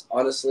mean, that's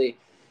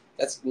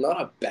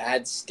not a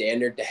bad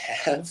standard to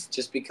have,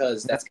 just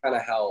because that's kind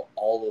of how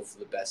all of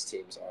the best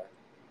teams are.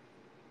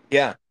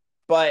 Yeah,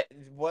 but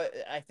what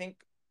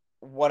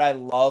I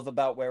love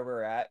about where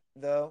we're at,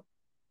 though,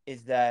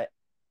 is that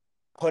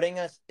putting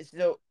us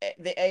so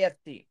the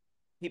AFC,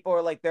 people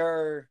are like, there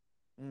are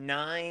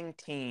 9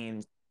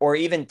 teams or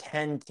even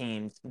 10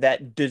 teams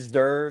that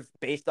deserve,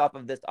 based off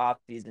of this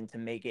offseason, to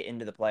make it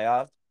into the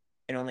playoffs,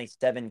 and only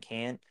 7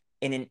 can.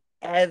 And in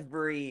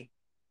every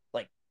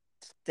like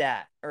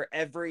stat or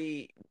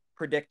every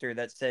predictor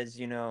that says,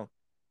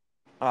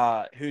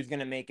 who's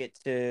gonna make it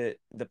to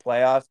the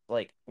playoffs,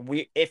 like,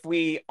 if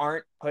we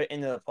aren't put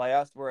into the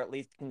playoffs, we're at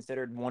least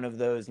considered one of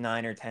those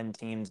 9 or 10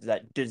 teams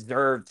that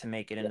deserve to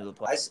make it into the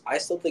playoffs. I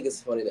still think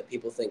it's funny that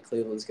people think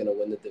Cleveland's going to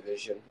win the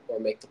division or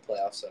make the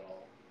playoffs at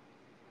all.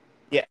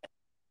 Yeah,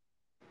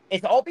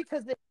 it's all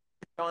because of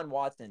Deshaun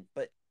Watson,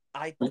 but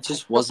he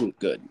just wasn't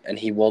good, and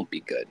he won't be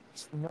good.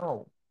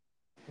 No,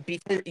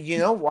 because you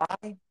know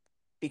why?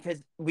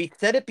 Because we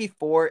said it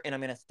before, and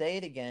I'm going to say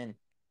it again.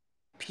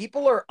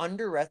 People are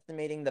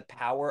underestimating the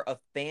power of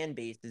fan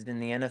bases in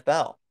the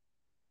NFL.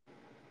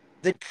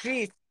 The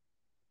Chiefs,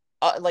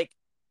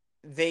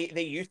 they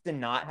used to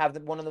not have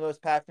one of the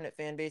most passionate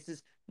fan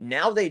bases.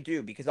 Now they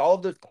do, because all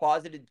of those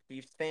closeted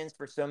Chiefs fans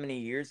for so many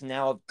years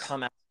now have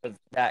come out of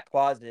that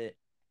closet,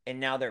 and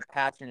now they're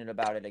passionate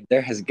about it again.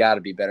 There has got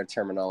to be better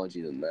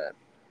terminology than that.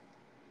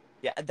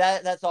 Yeah,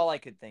 that's all I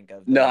could think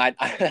of. No,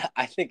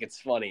 I think it's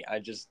funny.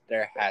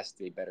 There has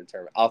to be better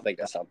term. I'll think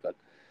of something.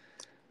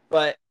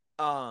 But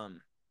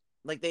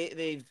like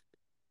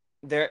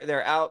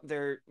they're out,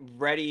 they're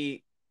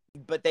ready,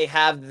 but they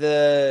have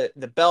the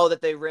bell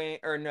that they ring,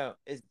 or no,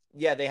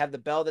 they have the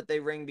bell that they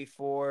ring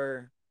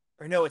before,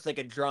 or no, it's like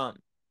a drum.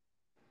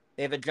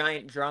 They have a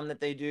giant drum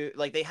that they do.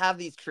 Like, they have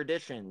these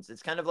traditions.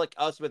 It's kind of like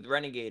us with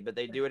Renegade, but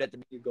they do it at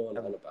the you going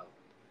on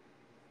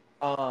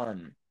about.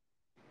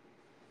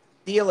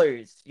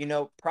 Steelers,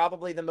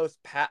 probably the most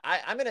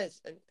I'm gonna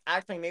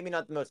actually, maybe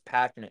not the most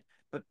passionate,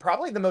 but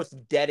probably the most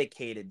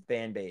dedicated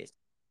fan base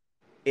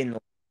in the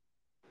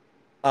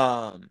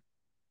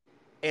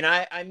and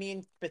I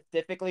mean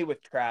specifically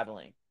with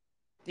traveling.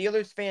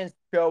 Steelers fans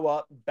show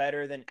up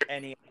better than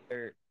any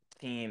other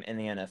team in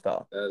the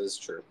NFL. That is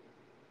true.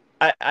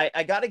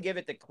 I got to give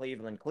it to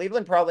Cleveland.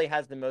 Cleveland probably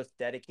has the most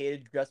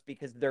dedicated, just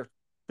because they're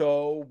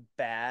so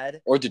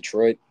bad. Or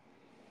Detroit.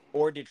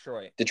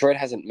 Detroit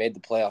hasn't made the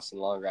playoffs in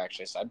longer,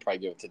 actually, so I'd probably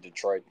give it to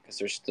Detroit,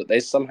 because they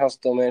somehow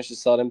still managed to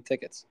sell them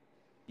tickets.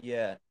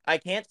 Yeah. I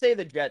can't say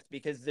the Jets,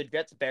 because the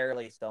Jets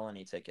barely sell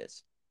any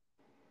tickets.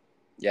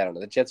 Yeah, I don't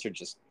know. The Jets are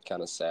just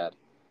kind of sad.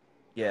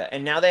 Yeah,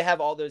 and now they have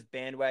all those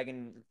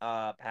bandwagon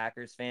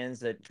Packers fans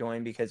that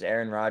join because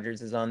Aaron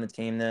Rodgers is on the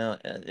team now.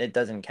 It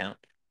doesn't count.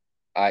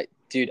 I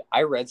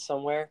read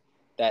somewhere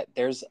that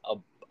there's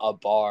a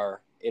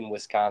bar in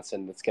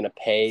Wisconsin that's going to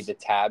pay the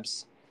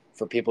tabs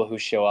for people who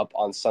show up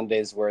on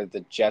Sundays where the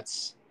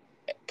Jets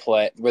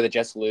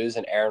lose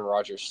and Aaron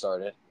Rodgers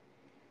started.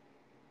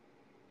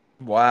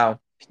 Wow.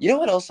 You know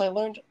what else I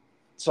learned?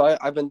 So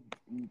I've been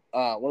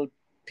one of the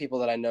people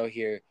that I know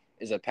here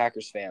is a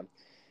Packers fan,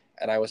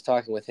 and I was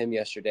talking with him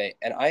yesterday,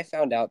 and I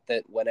found out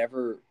that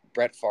whenever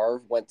Brett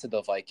Favre went to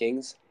the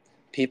Vikings,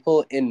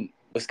 people in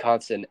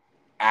Wisconsin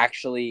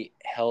actually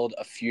held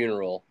a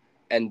funeral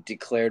and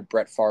declared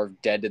Brett Favre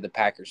dead to the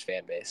Packers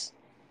fan base.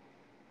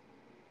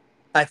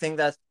 I think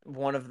that's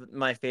one of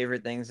my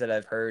favorite things that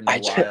I've heard in a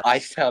while. I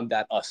found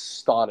that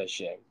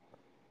astonishing.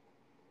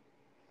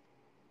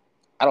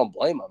 I don't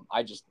blame him.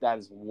 That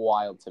is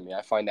wild to me.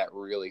 I find that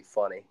really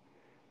funny.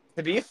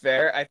 To be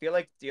fair, I feel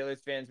like Steelers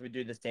fans would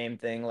do the same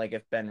thing, like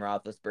if Ben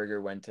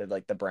Roethlisberger went to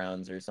like the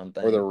Browns or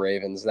something. Or the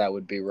Ravens, that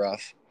would be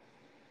rough.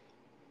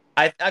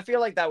 I feel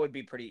like that would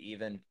be pretty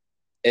even.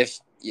 If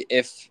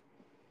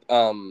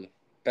Ben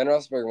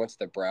Roethlisberger went to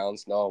the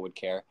Browns, no one would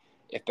care.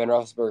 If Ben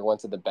Roethlisberger went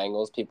to the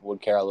Bengals, people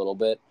would care a little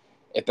bit.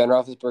 If Ben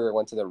Roethlisberger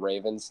went to the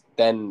Ravens,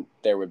 then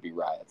there would be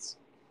riots.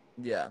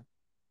 Yeah.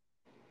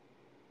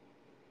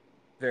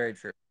 Very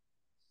true.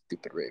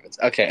 Stupid Ravens.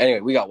 Okay,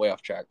 anyway, we got way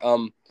off track.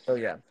 Oh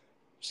yeah.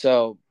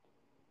 So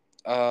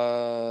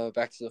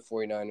back to the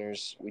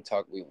 49ers. We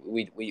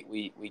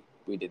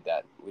did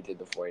that. We did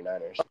the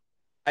 49ers.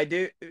 I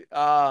do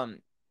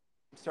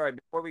sorry,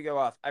 before we go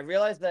off, I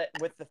realized that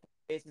with the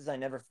faces I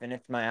never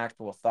finished my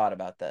actual thought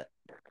about that.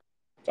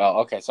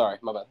 Oh, okay, sorry.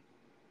 My bad.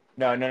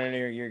 No,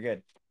 you're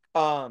good.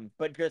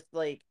 But just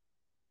like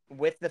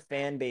with the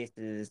fan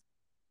bases,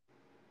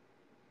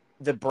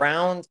 the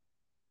Browns,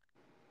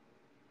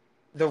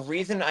 the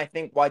reason I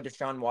think why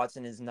Deshaun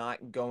Watson is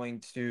not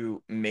going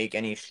to make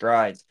any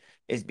strides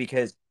is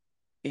because,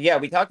 yeah,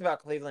 we talked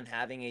about Cleveland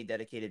having a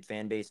dedicated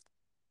fan base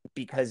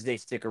because they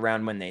stick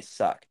around when they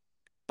suck.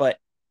 But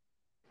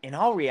in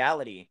all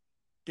reality,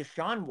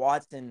 Deshaun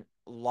Watson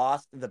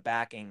lost the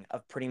backing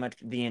of pretty much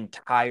the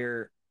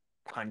entire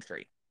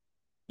country,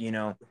 you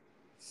know?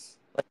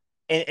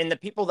 And the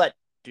people that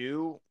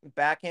do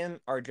back him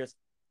are just,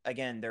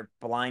 again, they're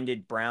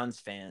blinded Browns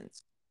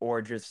fans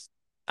or just,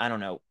 I don't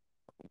know,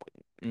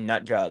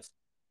 nut jobs.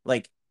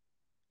 Like,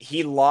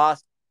 he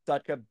lost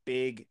such a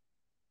big,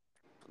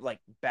 like,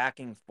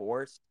 backing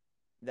force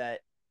that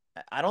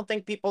I don't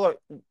think people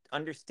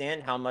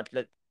understand how much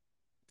that,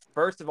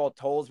 first of all,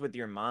 tolls with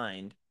your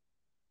mind.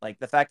 Like,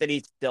 the fact that he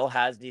still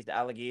has these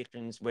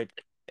allegations, which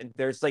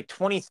there's like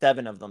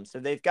 27 of them, so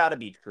they've got to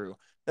be true.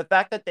 The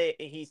fact that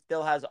he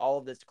still has all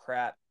of this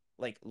crap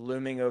like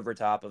looming over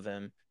top of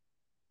him,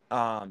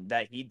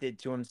 that he did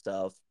to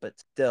himself, but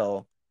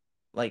still,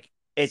 like,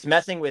 it's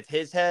messing with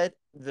his head.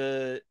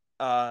 The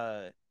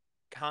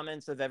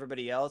comments of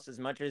everybody else, as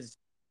much as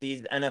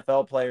these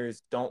NFL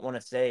players don't want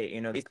to say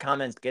it, these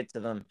comments get to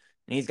them,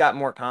 and he's got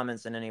more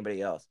comments than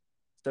anybody else.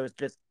 So it's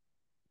just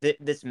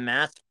this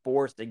mass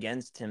force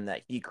against him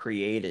that he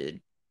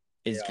created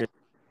is just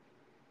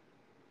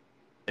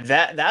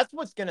that's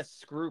what's gonna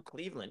screw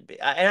Cleveland.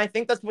 And I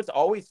think that's what's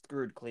always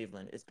screwed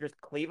Cleveland. It's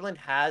just Cleveland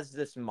has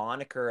this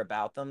moniker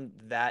about them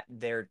that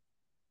they're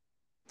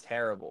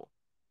terrible.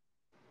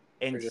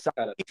 And some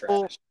kind of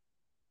people, trash.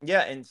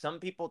 yeah, and some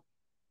people,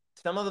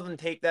 some of them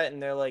take that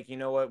and they're like, you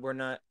know what, we're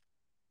not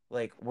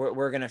like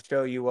we're gonna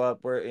show you up,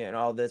 we're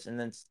all this, and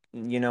then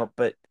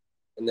but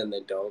and then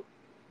they don't.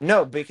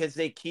 no, because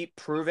they keep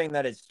proving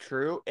that it's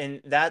true,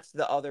 and that's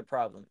the other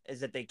problem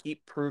is that they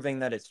keep proving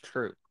that it's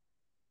true.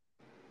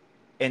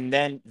 And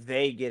then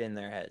they get in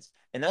their heads.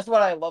 And that's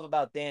what I love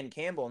about Dan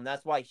Campbell. And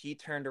that's why he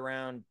turned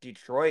around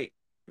Detroit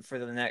for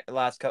the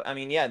last couple. I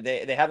mean, yeah,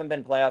 they haven't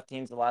been playoff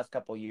teams the last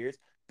couple of years,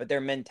 but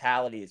their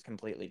mentality is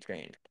completely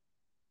changed.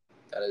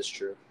 That is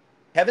true.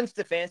 Kevin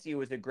Stefanski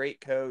was a great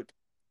coach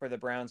for the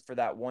Browns for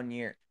that 1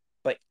 year,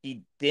 but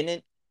he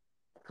didn't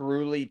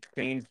truly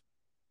change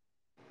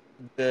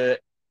the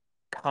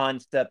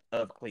concept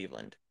of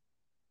Cleveland.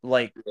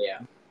 Like,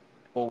 Yeah,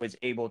 was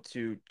able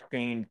to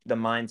change the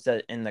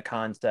mindset and the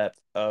concept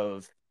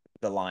of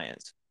the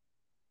Lions.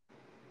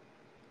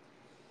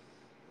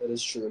 that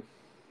is true.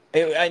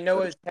 I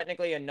know it's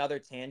technically another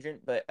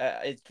tangent, but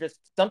it's just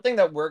something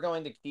that we're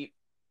going to keep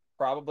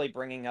probably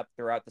bringing up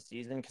throughout the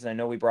season because I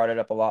know we brought it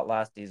up a lot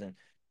last season.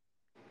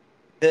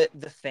 The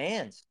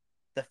fans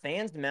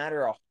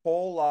matter a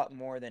whole lot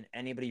more than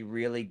anybody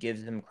really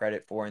gives them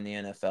credit for in the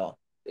NFL.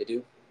 They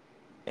do.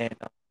 And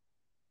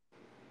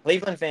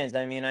Cleveland fans,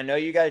 I mean, I know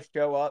you guys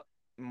show up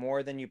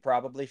more than you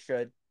probably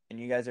should, and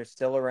you guys are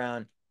still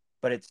around,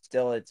 but it's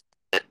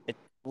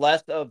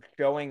less of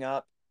showing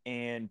up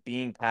and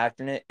being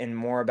passionate and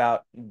more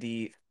about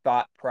the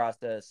thought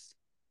process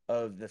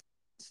of the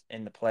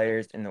and the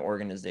players in the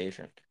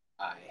organization.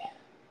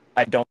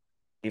 I don't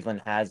think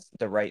Cleveland has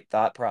the right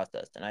thought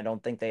process, and I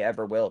don't think they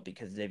ever will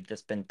because they've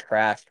just been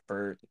trashed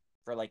for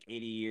like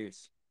 80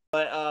 years.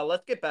 But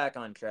let's get back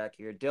on track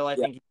here. Dill, I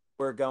think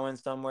we're going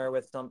somewhere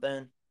with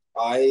something.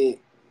 I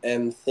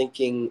am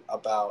thinking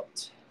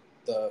about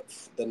the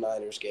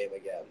Niners game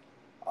again.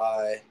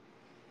 I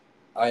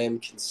am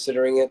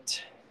considering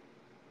it.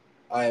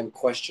 I am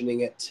questioning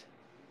it.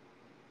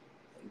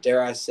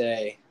 Dare I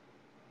say,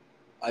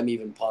 I'm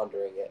even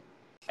pondering it.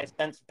 I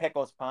sense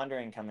Pickles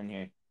pondering coming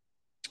here.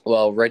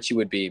 Well, Richie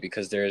would be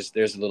because there's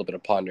a little bit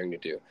of pondering to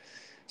do.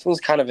 This one's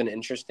kind of an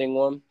interesting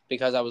one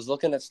because I was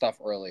looking at stuff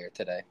earlier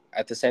today.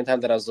 At the same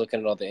time that I was looking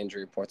at all the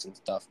injury reports and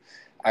stuff,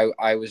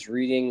 I was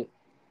reading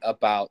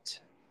about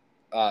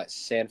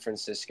San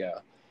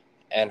Francisco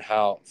and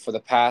how for the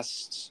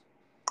past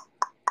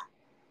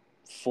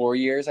 4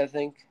 years, I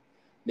think,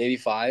 maybe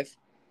 5,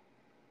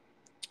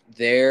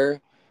 their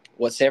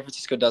what San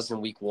Francisco does in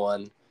week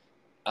one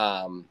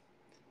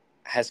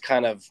has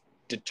kind of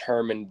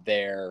determined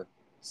their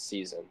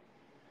season.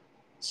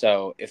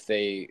 So if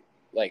they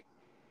like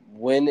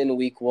win in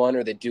week one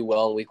or they do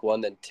well in week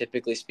one, then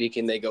typically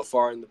speaking, they go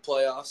far in the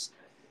playoffs.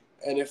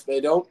 And if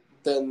they don't,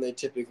 then they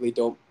typically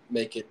don't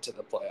make it to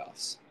the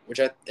playoffs, which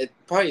it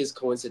probably is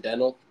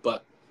coincidental,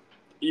 but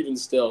even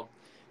still,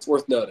 it's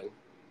worth noting.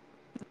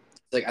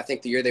 Like I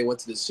think the year they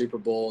went to the Super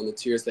Bowl and the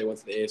 2 years they went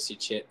to the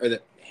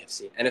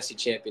NFC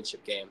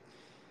Championship game,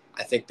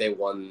 I think they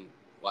won.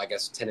 Well, I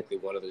guess technically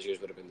one of those years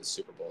would have been the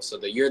Super Bowl. So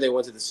the year they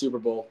went to the Super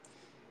Bowl,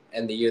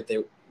 and the year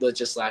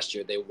just last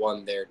year they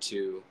won their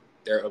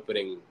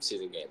opening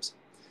season games.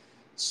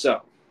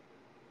 So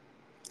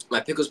my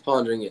pickles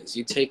pondering is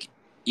you take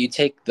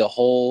the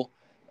whole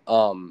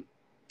vibe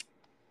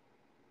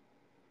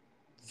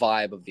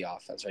of the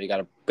offense, right? You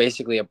got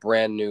basically a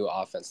brand new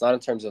offense, not in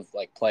terms of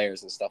like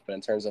players and stuff, but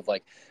in terms of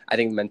like I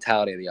think the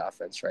mentality of the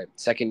offense, right?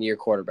 Second year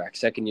quarterback,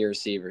 second year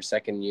receiver,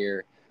 second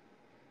year.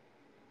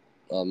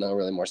 Well, not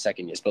really more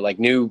second years, but like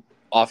new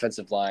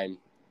offensive line,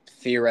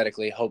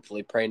 theoretically,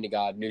 hopefully, praying to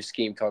God, new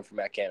scheme coming from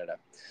Matt Canada.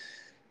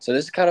 So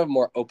this is kind of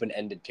more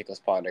open-ended pickles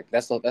pondering.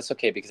 That's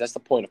okay because that's the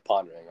point of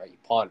pondering, right? You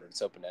ponder,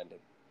 it's open-ended.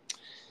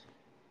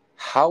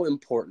 How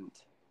important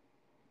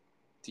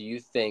do you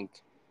think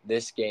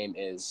this game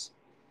is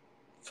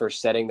for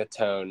setting the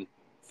tone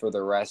for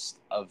the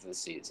rest of the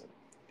season?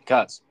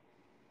 Because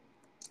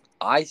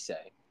I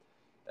say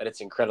that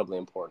it's incredibly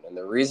important. And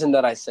the reason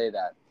that I say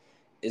that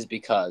is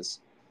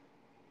because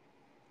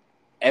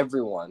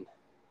everyone,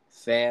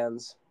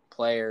 fans,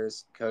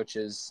 players,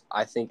 coaches,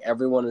 I think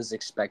everyone is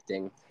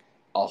expecting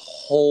a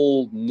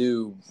whole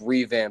new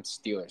revamped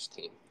Steelers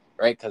team,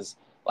 right? Because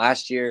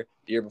last year,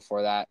 the year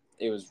before that,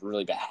 it was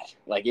really bad.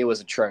 Like, it was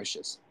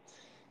atrocious.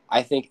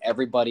 I think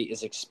everybody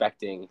is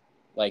expecting,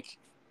 like,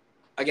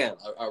 again,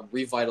 a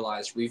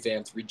revitalized,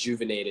 revamped,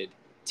 rejuvenated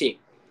team.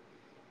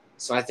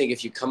 So I think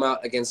if you come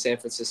out against San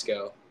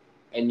Francisco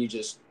and you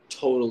just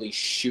totally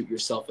shoot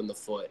yourself in the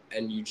foot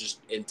and you just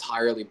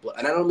entirely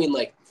and I don't mean,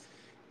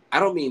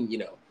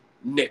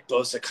 Nick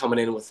Bosa coming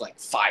in with like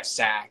 5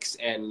 sacks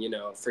and,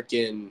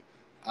 freaking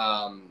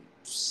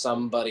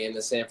somebody in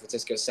the San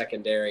Francisco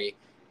secondary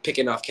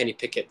picking off Kenny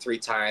Pickett 3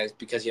 times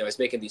because, he's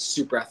making these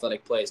super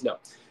athletic plays. No,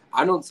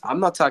 I'm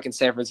not talking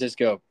San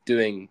Francisco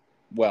doing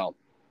well.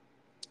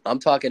 I'm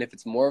talking if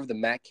it's more of the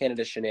Matt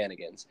Canada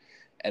shenanigans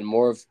and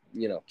more of,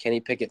 Kenny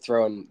Pickett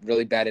throwing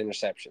really bad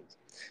interceptions.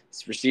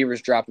 It's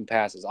receivers dropping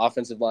passes.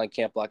 Offensive line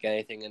can't block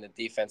anything, and the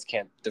defense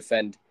can't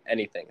defend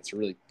anything. It's a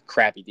really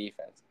crappy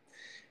defense.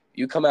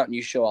 You come out and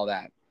you show all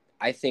that.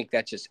 I think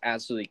that just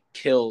absolutely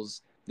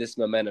kills this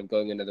momentum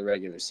going into the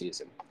regular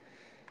season.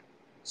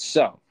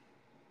 So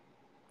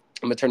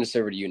I'm going to turn this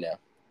over to you now.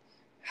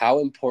 How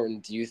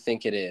important do you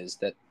think it is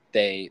that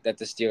the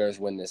Steelers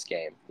win this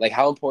game? Like,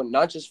 how important,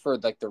 not just for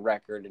like the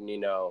record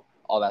and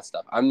all that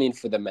stuff. I mean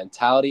for the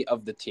mentality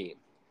of the team.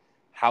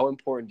 How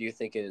important do you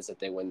think it is that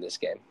they win this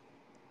game?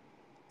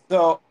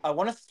 So I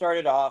want to start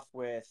it off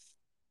with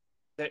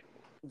that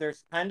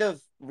there's kind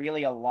of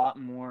really a lot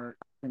more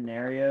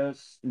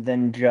scenarios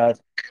than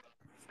just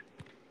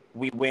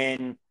we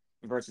win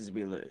versus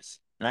we lose.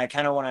 And I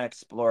kind of want to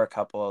explore a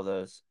couple of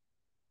those.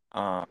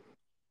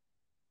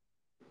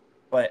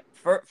 But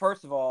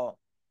first of all,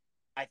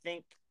 I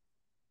think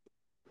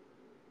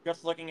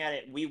just looking at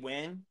it, we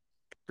win,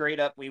 straight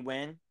up we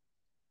win.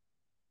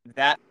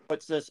 That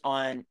puts us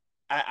on.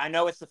 I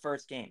know it's the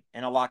first game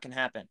and a lot can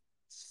happen.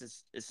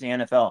 It's the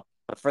NFL.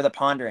 But for the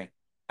pondering,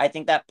 I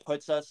think that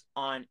puts us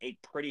on a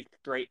pretty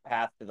straight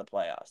path to the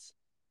playoffs.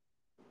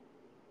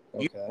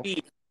 You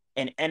beat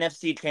an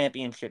NFC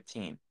championship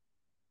team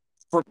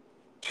for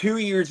 2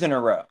 years in a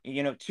row.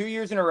 2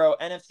 years in a row,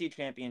 NFC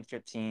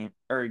championship team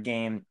or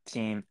game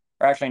team.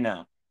 Or actually,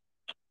 no.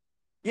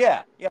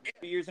 Yeah,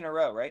 2 years in a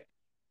row, right?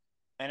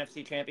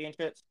 NFC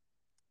championships.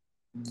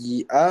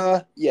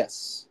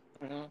 Yes.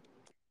 Mm-hmm.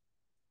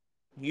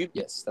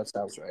 Yes, that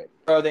sounds right.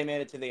 Oh, they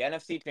made it to the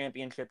NFC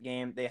championship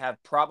game. They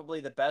have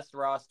probably the best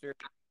roster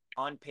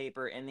on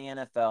paper in the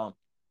NFL.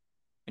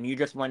 And you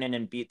just went in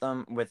and beat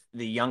them with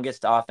the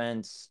youngest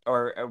offense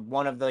or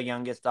one of the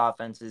youngest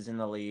offenses in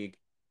the league.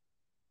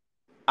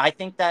 I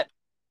think that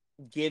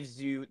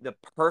gives you the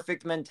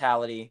perfect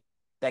mentality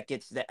that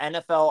gets the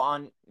NFL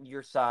on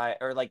your side,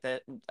 or like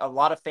a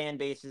lot of fan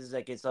bases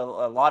that gets a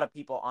lot of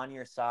people on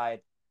your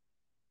side.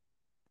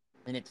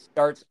 And it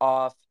starts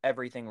off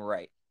everything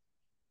right.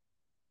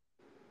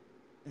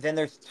 Then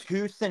there's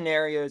 2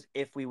 scenarios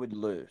if we would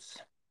lose.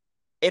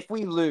 If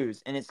we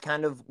lose, and it's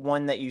kind of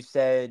one that you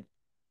said,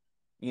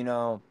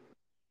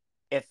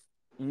 if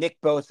Nick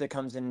Bosa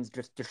comes in and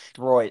just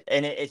destroys,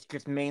 and it's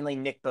just mainly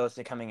Nick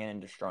Bosa coming in and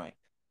destroying,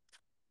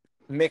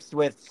 mixed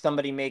with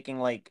somebody making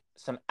like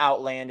some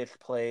outlandish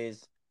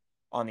plays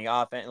on the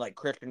offense, like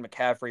Christian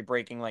McCaffrey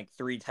breaking like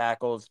 3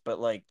 tackles, but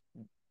like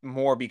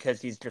more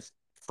because he's just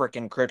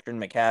freaking Christian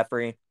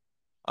McCaffrey.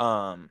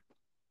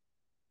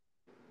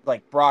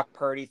 Like Brock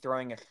Purdy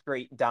throwing a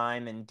straight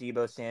dime and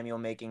Deebo Samuel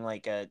making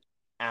like a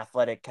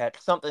athletic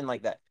catch, something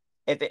like that.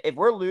 If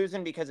we're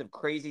losing because of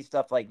crazy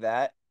stuff like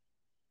that,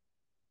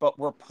 but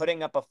we're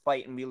putting up a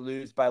fight and we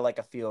lose by like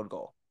a field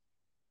goal,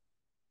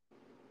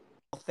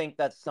 I think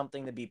that's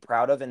something to be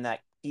proud of, and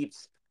that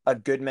keeps a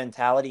good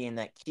mentality, and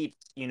that keeps,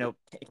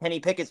 Kenny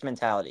Pickett's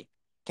mentality.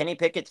 Kenny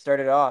Pickett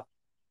started off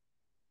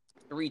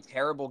 3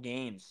 terrible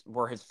games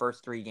were his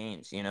first 3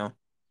 games,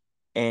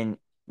 and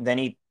then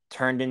he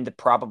turned into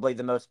probably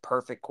the most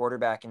perfect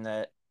quarterback in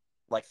the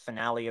like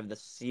finale of the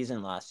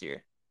season last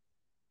year.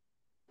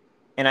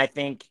 And I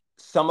think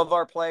some of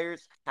our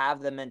players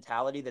have the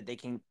mentality that they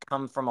can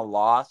come from a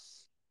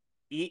loss,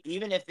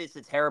 even if it's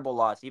a terrible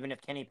loss, even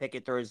if Kenny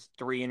Pickett throws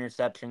 3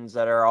 interceptions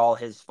that are all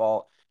his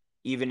fault,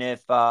 even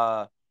if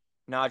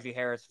Najee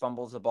Harris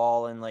fumbles the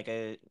ball in like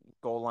a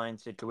goal line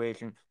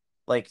situation,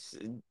 like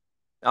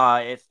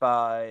if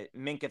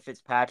Minkah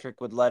Fitzpatrick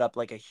would let up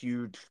like a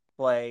huge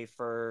play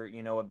for,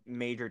 a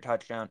major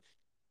touchdown,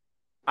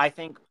 I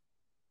think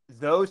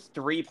those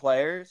 3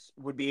 players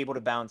would be able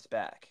to bounce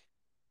back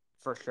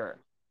for sure.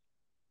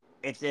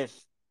 It's if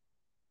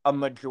a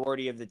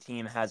majority of the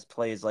team has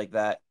plays like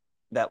that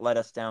that let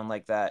us down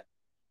like that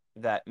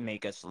that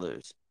make us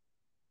lose.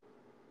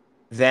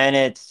 Then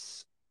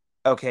it's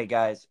okay,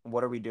 guys,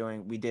 what are we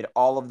doing? We did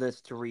all of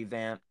this to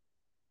revamp,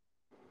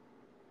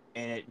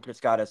 and it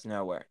just got us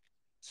nowhere.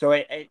 So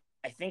I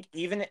think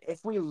even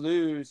if we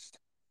lose,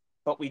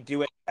 but we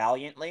do it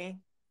valiantly,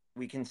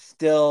 we can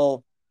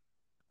still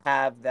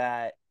have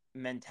that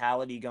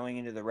mentality going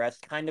into the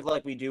rest, kind of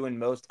like we do in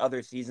most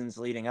other seasons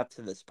leading up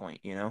to this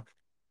point,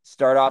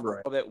 Start off Right.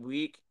 a little bit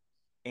weak,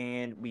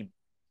 and we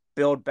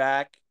build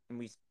back, and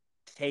we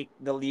take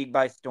the league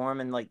by storm,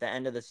 and like the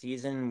end of the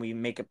season, we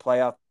make a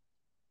playoff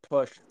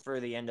push for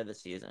the end of the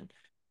season.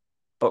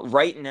 But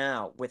right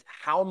now, with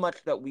how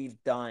much that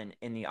we've done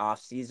in the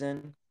off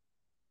season,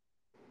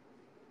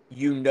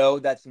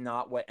 that's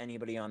not what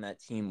anybody on that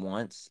team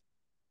wants.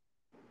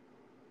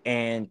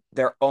 And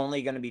they're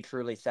only going to be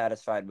truly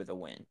satisfied with a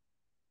win.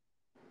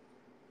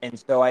 And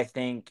so I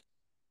think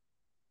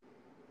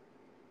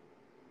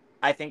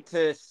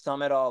to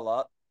sum it all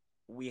up,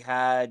 we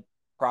had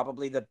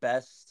probably the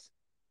best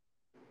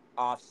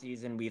off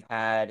season we've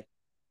had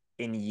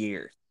in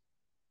years.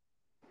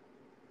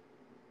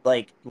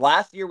 Like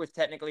last year was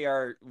technically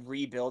our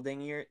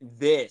rebuilding year.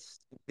 This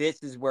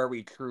is where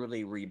we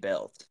truly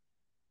rebuilt.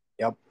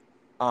 Yep.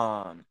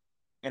 And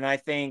I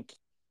think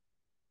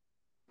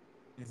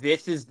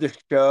this is the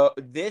show.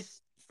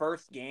 This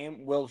first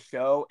game will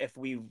show if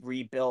we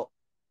rebuilt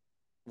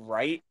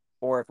right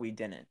or if we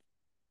didn't.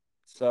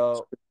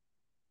 So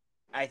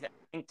I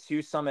think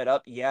to sum it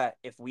up, yeah,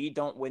 if we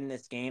don't win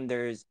this game,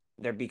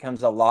 there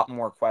becomes a lot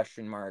more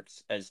question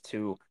marks as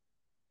to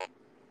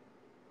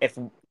if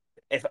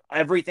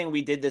everything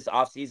we did this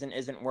offseason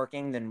isn't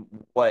working, then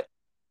what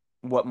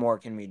more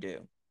can we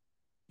do?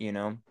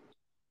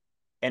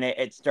 And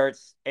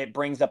it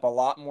brings up a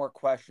lot more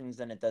questions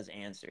than it does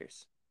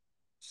answers.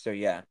 So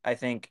yeah, I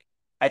think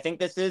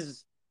this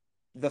is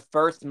the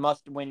first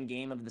must-win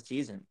game of the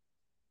season.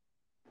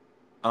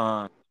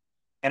 And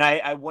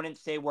I wouldn't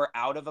say we're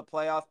out of a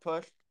playoff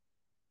push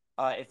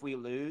if we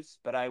lose,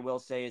 but I will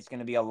say it's going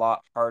to be a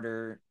lot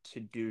harder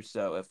to do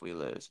so if we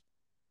lose.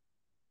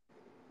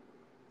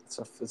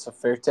 It's a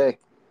fair take.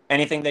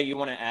 Anything that you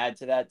want to add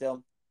to that,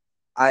 Dill?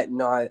 I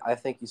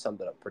think you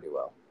summed it up pretty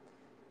well.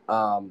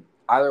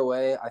 Either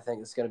way, I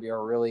think it's going to be a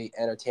really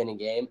entertaining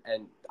game.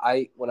 And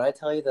when I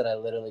tell you that I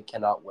literally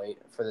cannot wait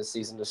for the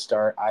season to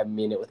start, I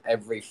mean it with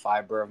every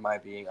fiber of my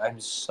being. I'm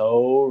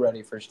so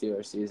ready for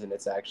Steelers season.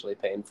 It's actually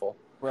painful.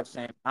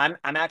 Same. I'm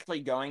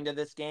actually going to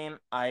this game.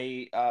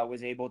 I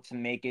was able to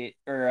make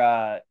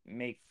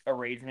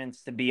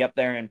arrangements to be up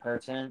there in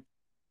person,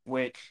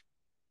 which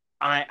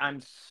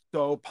I'm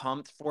so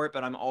pumped for it,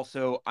 but I'm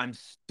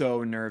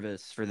so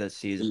nervous for this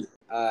season.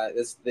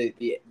 This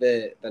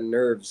the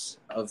nerves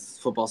of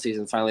football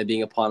season finally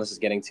being upon us is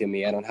getting to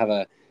me. I don't have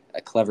a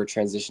clever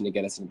transition to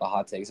get us into the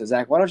hot take. So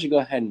Zach, why don't you go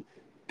ahead and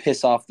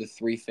piss off the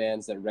 3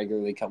 fans that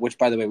regularly come? Which,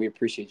 by the way, we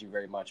appreciate you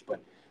very much.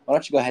 But why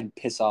don't you go ahead and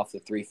piss off the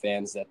 3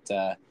 fans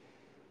that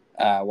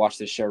watch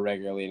this show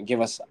regularly and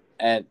give us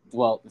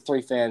the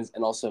 3 fans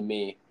and also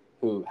me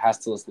who has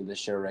to listen to this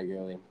show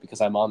regularly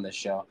because I'm on this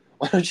show.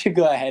 Why don't you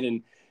go ahead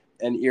and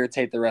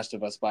irritate the rest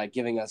of us by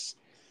giving us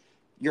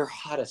your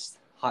hottest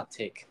hot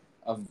take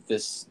of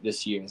this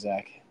year,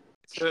 Zach?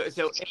 So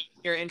in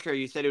your intro,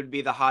 you said it would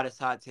be the hottest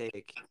hot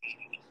take.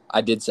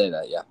 I did say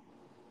that, yeah.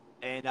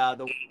 And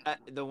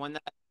the one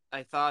that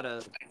I thought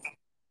of,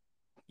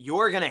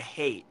 you're gonna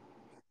hate.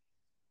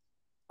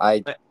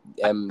 I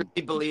really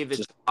believe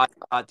it's the hottest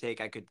hot take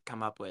I could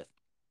come up with.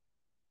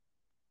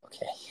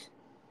 Okay.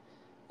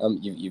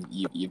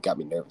 You've got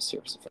me nervous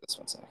here for this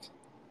one, Zach.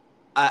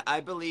 I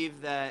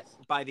believe that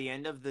by the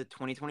end of the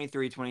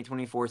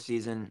 2023-2024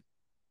 season,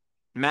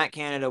 Matt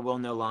Canada will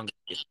no longer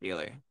be a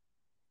Steeler.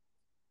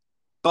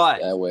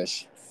 But I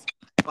wish.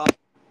 But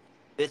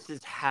this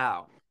is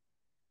how.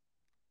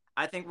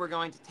 I think we're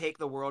going to take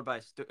the world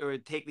or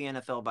take the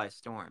NFL by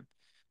storm.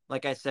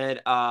 Like I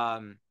said,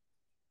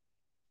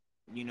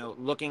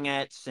 looking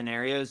at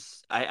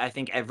scenarios, I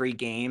think every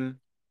game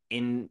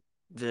on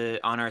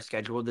our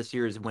schedule this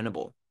year is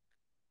winnable.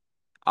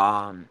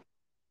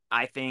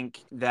 I think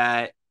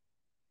that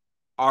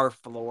our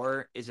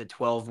floor is a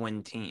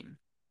 12-win team.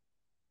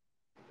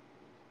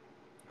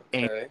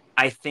 Okay. And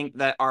I think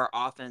that our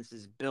offense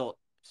is built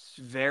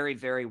very,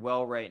 very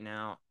well right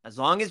now. As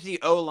long as the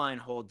O-line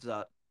holds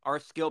up, our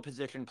skill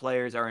position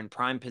players are in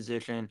prime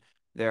position.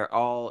 They're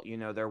all,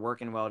 they're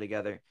working well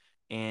together.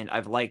 And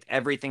I've liked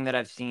everything that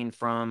I've seen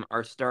from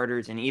our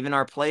starters and even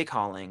our play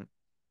calling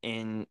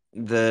in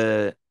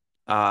the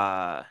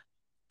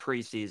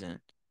preseason.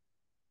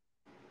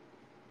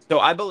 So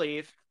I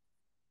believe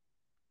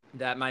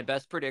that my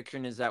best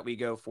prediction is that we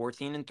go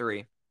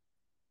 14-3.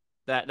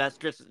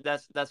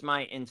 That's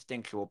my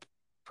instinctual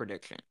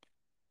prediction.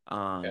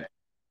 Okay.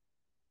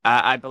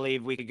 I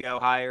believe we could go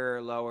higher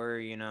or lower,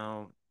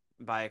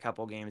 by a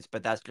couple games,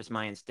 but that's just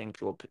my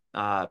instinctual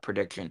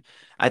prediction.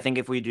 I think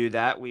if we do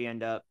that, we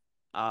end up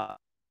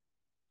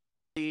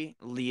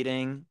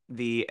leading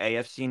the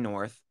AFC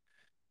North.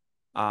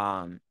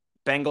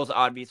 Bengals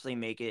obviously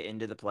make it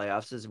into the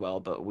playoffs as well,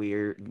 but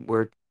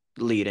we're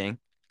leading,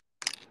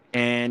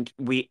 and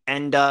we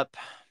end up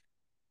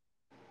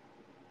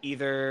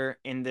either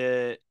in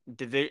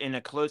in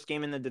a close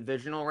game in the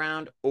divisional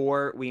round,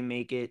 or we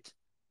make it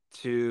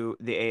to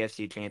the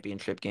AFC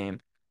Championship game.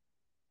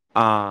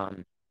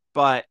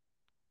 But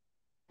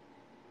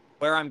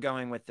where I'm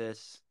going with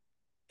this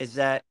is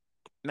that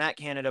Matt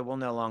Canada will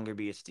no longer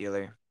be a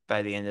Steeler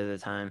by the end of the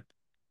time,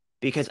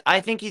 because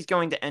I think he's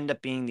going to end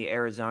up being the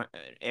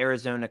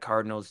Arizona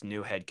Cardinals'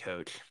 new head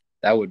coach.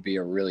 That would be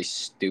a really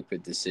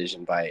stupid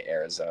decision by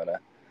Arizona.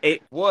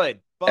 It would,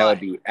 but that would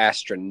be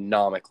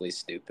astronomically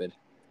stupid.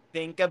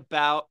 Think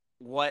about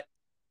what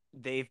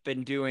they've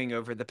been doing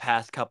over the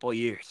past couple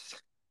years,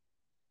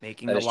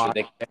 making a lot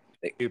of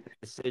stupid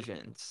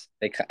decisions.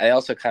 They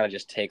also kind of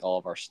just take all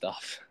of our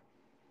stuff.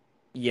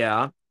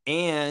 Yeah,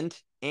 and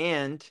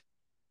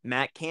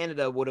Matt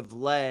Canada would have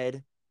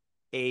led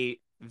a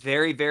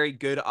very, very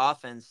good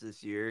offense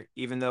this year,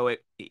 even though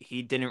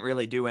he didn't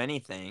really do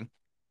anything.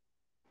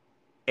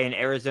 And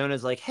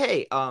Arizona's like,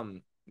 hey,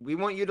 we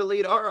want you to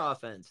lead our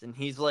offense. And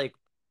he's like,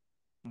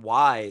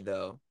 why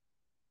though?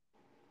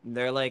 And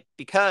they're like,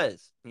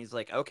 because. And he's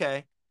like,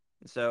 okay.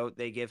 So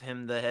they give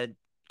him the head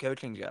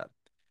coaching job.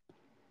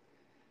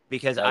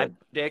 Because I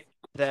predict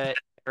that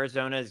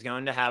Arizona is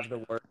going to have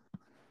the worst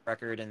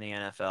record in the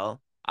NFL.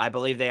 I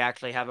believe they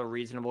actually have a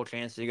reasonable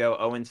chance to go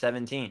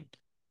 0-17.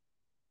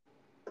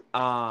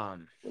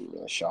 Wouldn't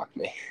really shock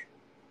me.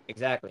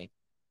 Exactly.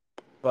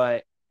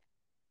 But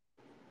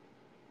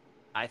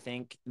I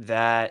think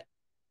that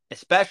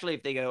especially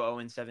if they go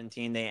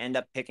 0-17, they end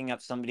up picking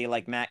up somebody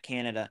like Matt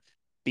Canada,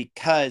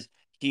 because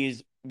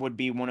would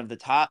be one of the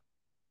top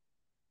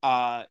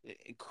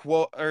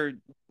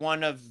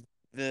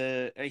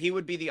he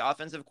would be the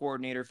offensive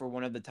coordinator for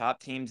one of the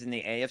top teams in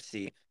the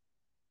AFC,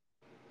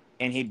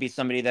 and he'd be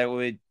somebody that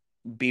would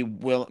be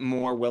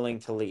more willing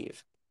to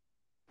leave.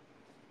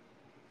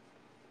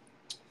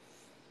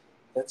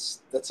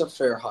 That's a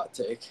fair hot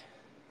take.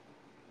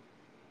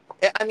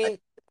 I mean,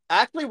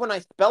 actually, when I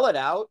spell it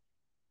out,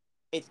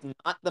 it's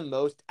not the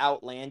most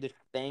outlandish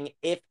thing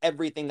if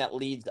everything that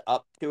leads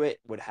up to it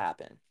would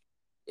happen.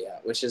 Yeah,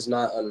 which is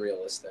not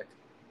unrealistic.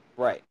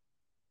 Right.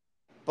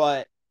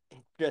 But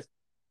just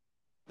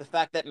the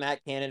fact that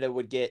Matt Canada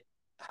would get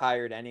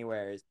hired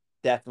anywhere is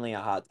definitely a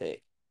hot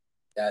take.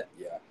 Yeah.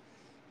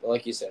 But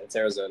like you said, it's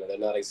Arizona. They're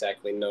not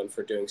exactly known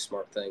for doing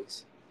smart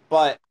things.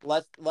 But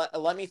let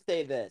me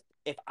say this.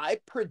 If I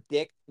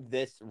predict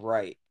this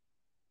right,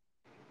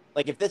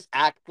 like if this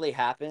actually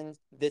happens,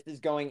 this is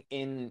going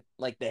in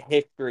like the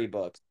history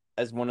books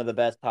as one of the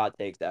best hot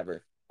takes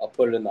ever. I'll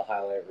put it in the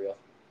highlight reel.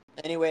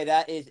 Anyway,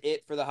 that is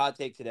it for the hot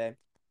take today.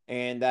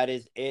 And that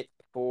is it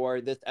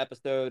for this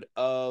episode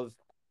of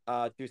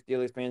Two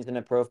Steelers Fans in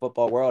a Pro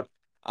Football World.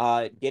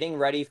 Getting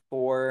ready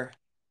for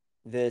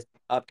this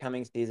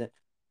upcoming season.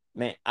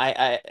 Man,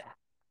 I've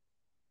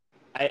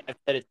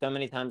said it so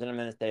many times, and I'm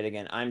going to say it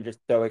again. I'm just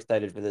so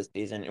excited for this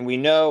season. And we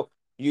know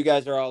you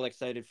guys are all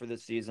excited for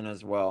this season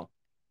as well.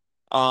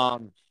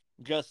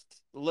 Just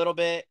a little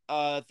bit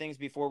things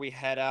before we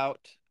head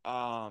out.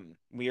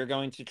 We are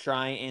going to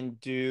try and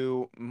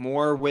do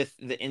more with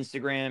the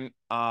Instagram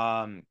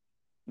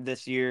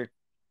this year,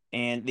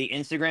 and the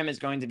Instagram is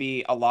going to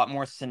be a lot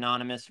more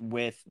synonymous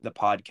with the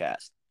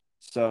podcast.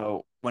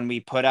 So when we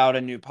put out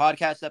a new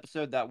podcast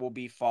episode, that will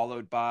be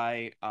followed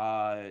by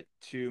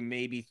 2,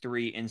 maybe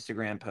 3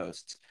 Instagram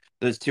posts.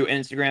 Those 2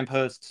 Instagram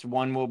posts,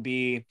 one will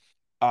be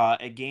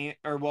a game,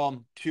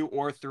 or 2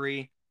 or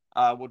 3.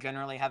 We'll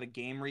generally have a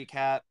game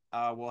recap.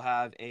 We'll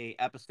have a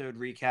episode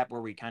recap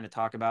where we kind of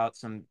talk about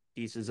some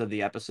pieces of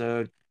the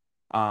episode,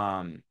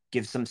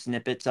 give some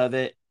snippets of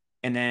it,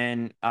 and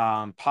then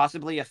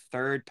possibly a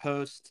third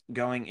post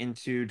going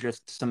into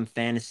just some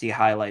fantasy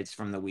highlights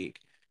from the week.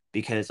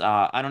 Because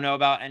I don't know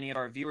about any of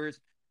our viewers,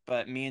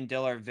 but me and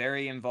Dill are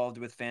very involved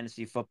with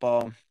fantasy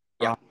football.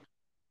 Yeah.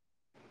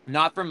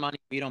 Not for money.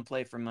 We don't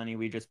play for money.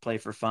 We just play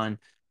for fun.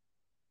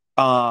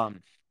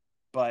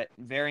 but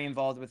very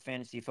involved with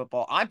fantasy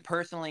football. I'm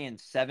personally in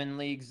 7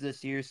 leagues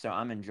this year, so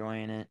I'm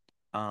enjoying it.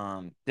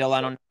 Still,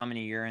 I don't know how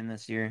many you're in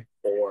this year.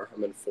 4.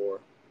 I'm in 4.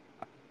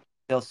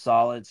 Still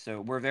solid. So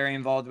we're very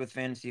involved with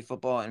fantasy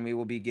football, and we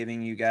will be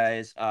giving you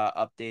guys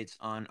updates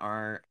on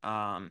our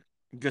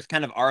just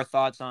kind of our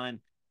thoughts on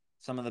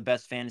some of the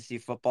best fantasy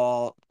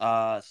football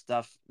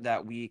stuff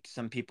that week.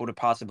 Some people to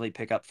possibly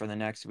pick up for the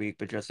next week,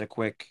 but just a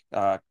quick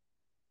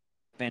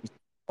fantasy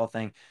football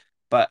thing.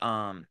 But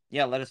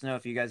yeah, let us know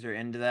if you guys are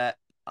into that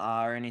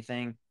or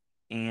anything,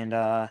 and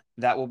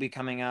that will be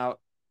coming out.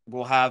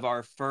 We'll have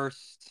our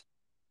first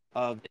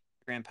of the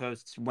Instagram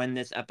posts when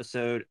this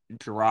episode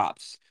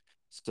drops.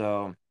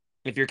 So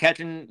if you're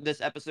catching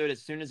this episode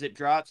as soon as it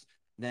drops,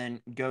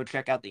 then go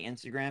check out the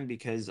Instagram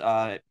because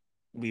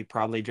we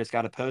probably just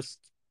got a post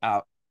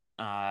out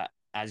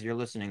as you're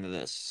listening to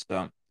this.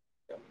 So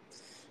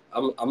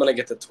I'm gonna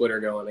get the Twitter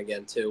going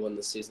again too when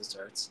the season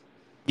starts.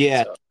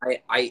 yeah. So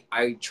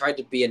I tried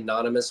to be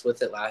anonymous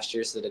with it last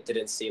year so that it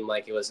didn't seem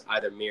like it was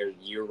either me or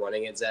you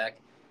running it, Zach.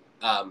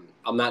 I'm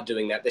not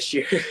doing that this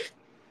year.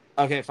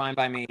 Okay, fine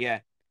by me. Yeah.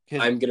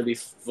 I'm gonna be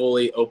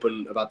fully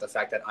open about the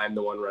fact that I'm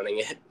the one running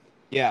it.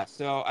 Yeah,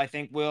 so I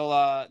think we'll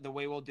the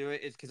way we'll do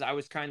it is because I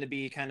was trying to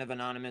be kind of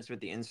anonymous with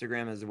the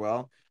Instagram as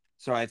well.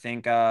 So I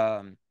think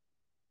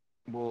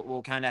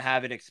we'll kind of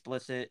have it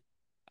explicit.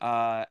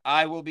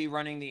 I will be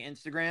running the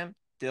Instagram.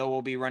 Dill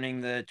will be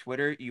running the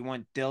Twitter. You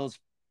want Dill's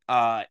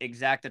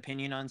exact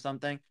opinion on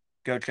something?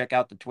 Go check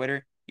out the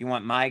Twitter. You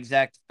want my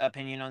exact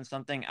opinion on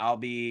something? I'll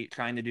be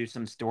trying to do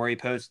some story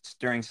posts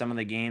during some of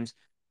the games.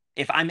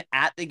 If I'm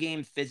at the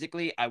game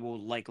physically, I will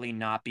likely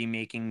not be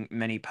making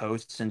many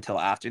posts until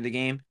after the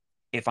game.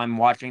 If I'm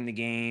watching the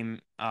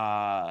game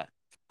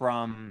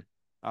from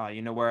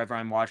wherever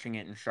I'm watching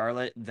it in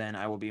Charlotte, then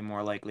I will be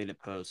more likely to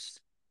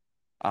post.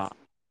 But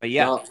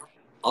yeah, No,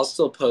 I'll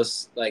still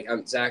post like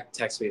Zach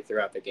texts me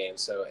throughout the game.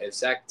 So if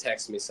Zach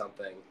texts me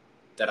something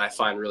that I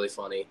find really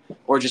funny,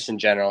 or just in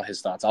general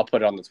his thoughts, I'll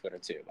put it on the Twitter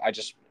too. I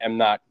just am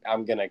not.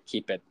 I'm gonna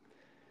keep it.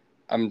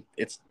 I'm.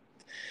 It's.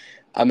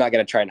 I'm not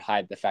gonna try and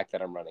hide the fact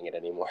that I'm running it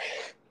anymore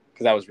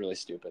because that was really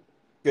stupid.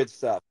 good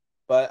stuff.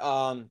 But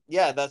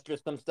yeah, that's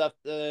just some stuff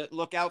to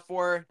look out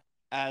for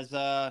as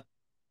the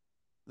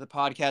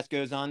podcast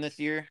goes on this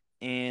year.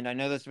 And I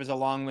know this was a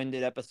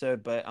long-winded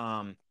episode, but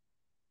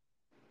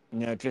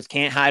just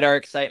can't hide our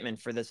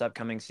excitement for this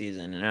upcoming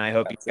season. And I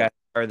hope you guys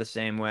are the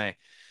same way.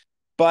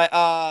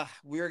 But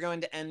we're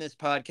going to end this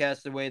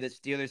podcast the way that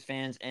Steelers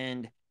fans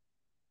end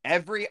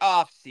every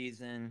off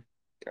season.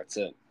 That's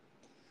it.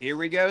 Here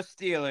we go,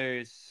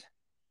 Steelers.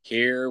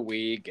 Here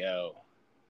we go.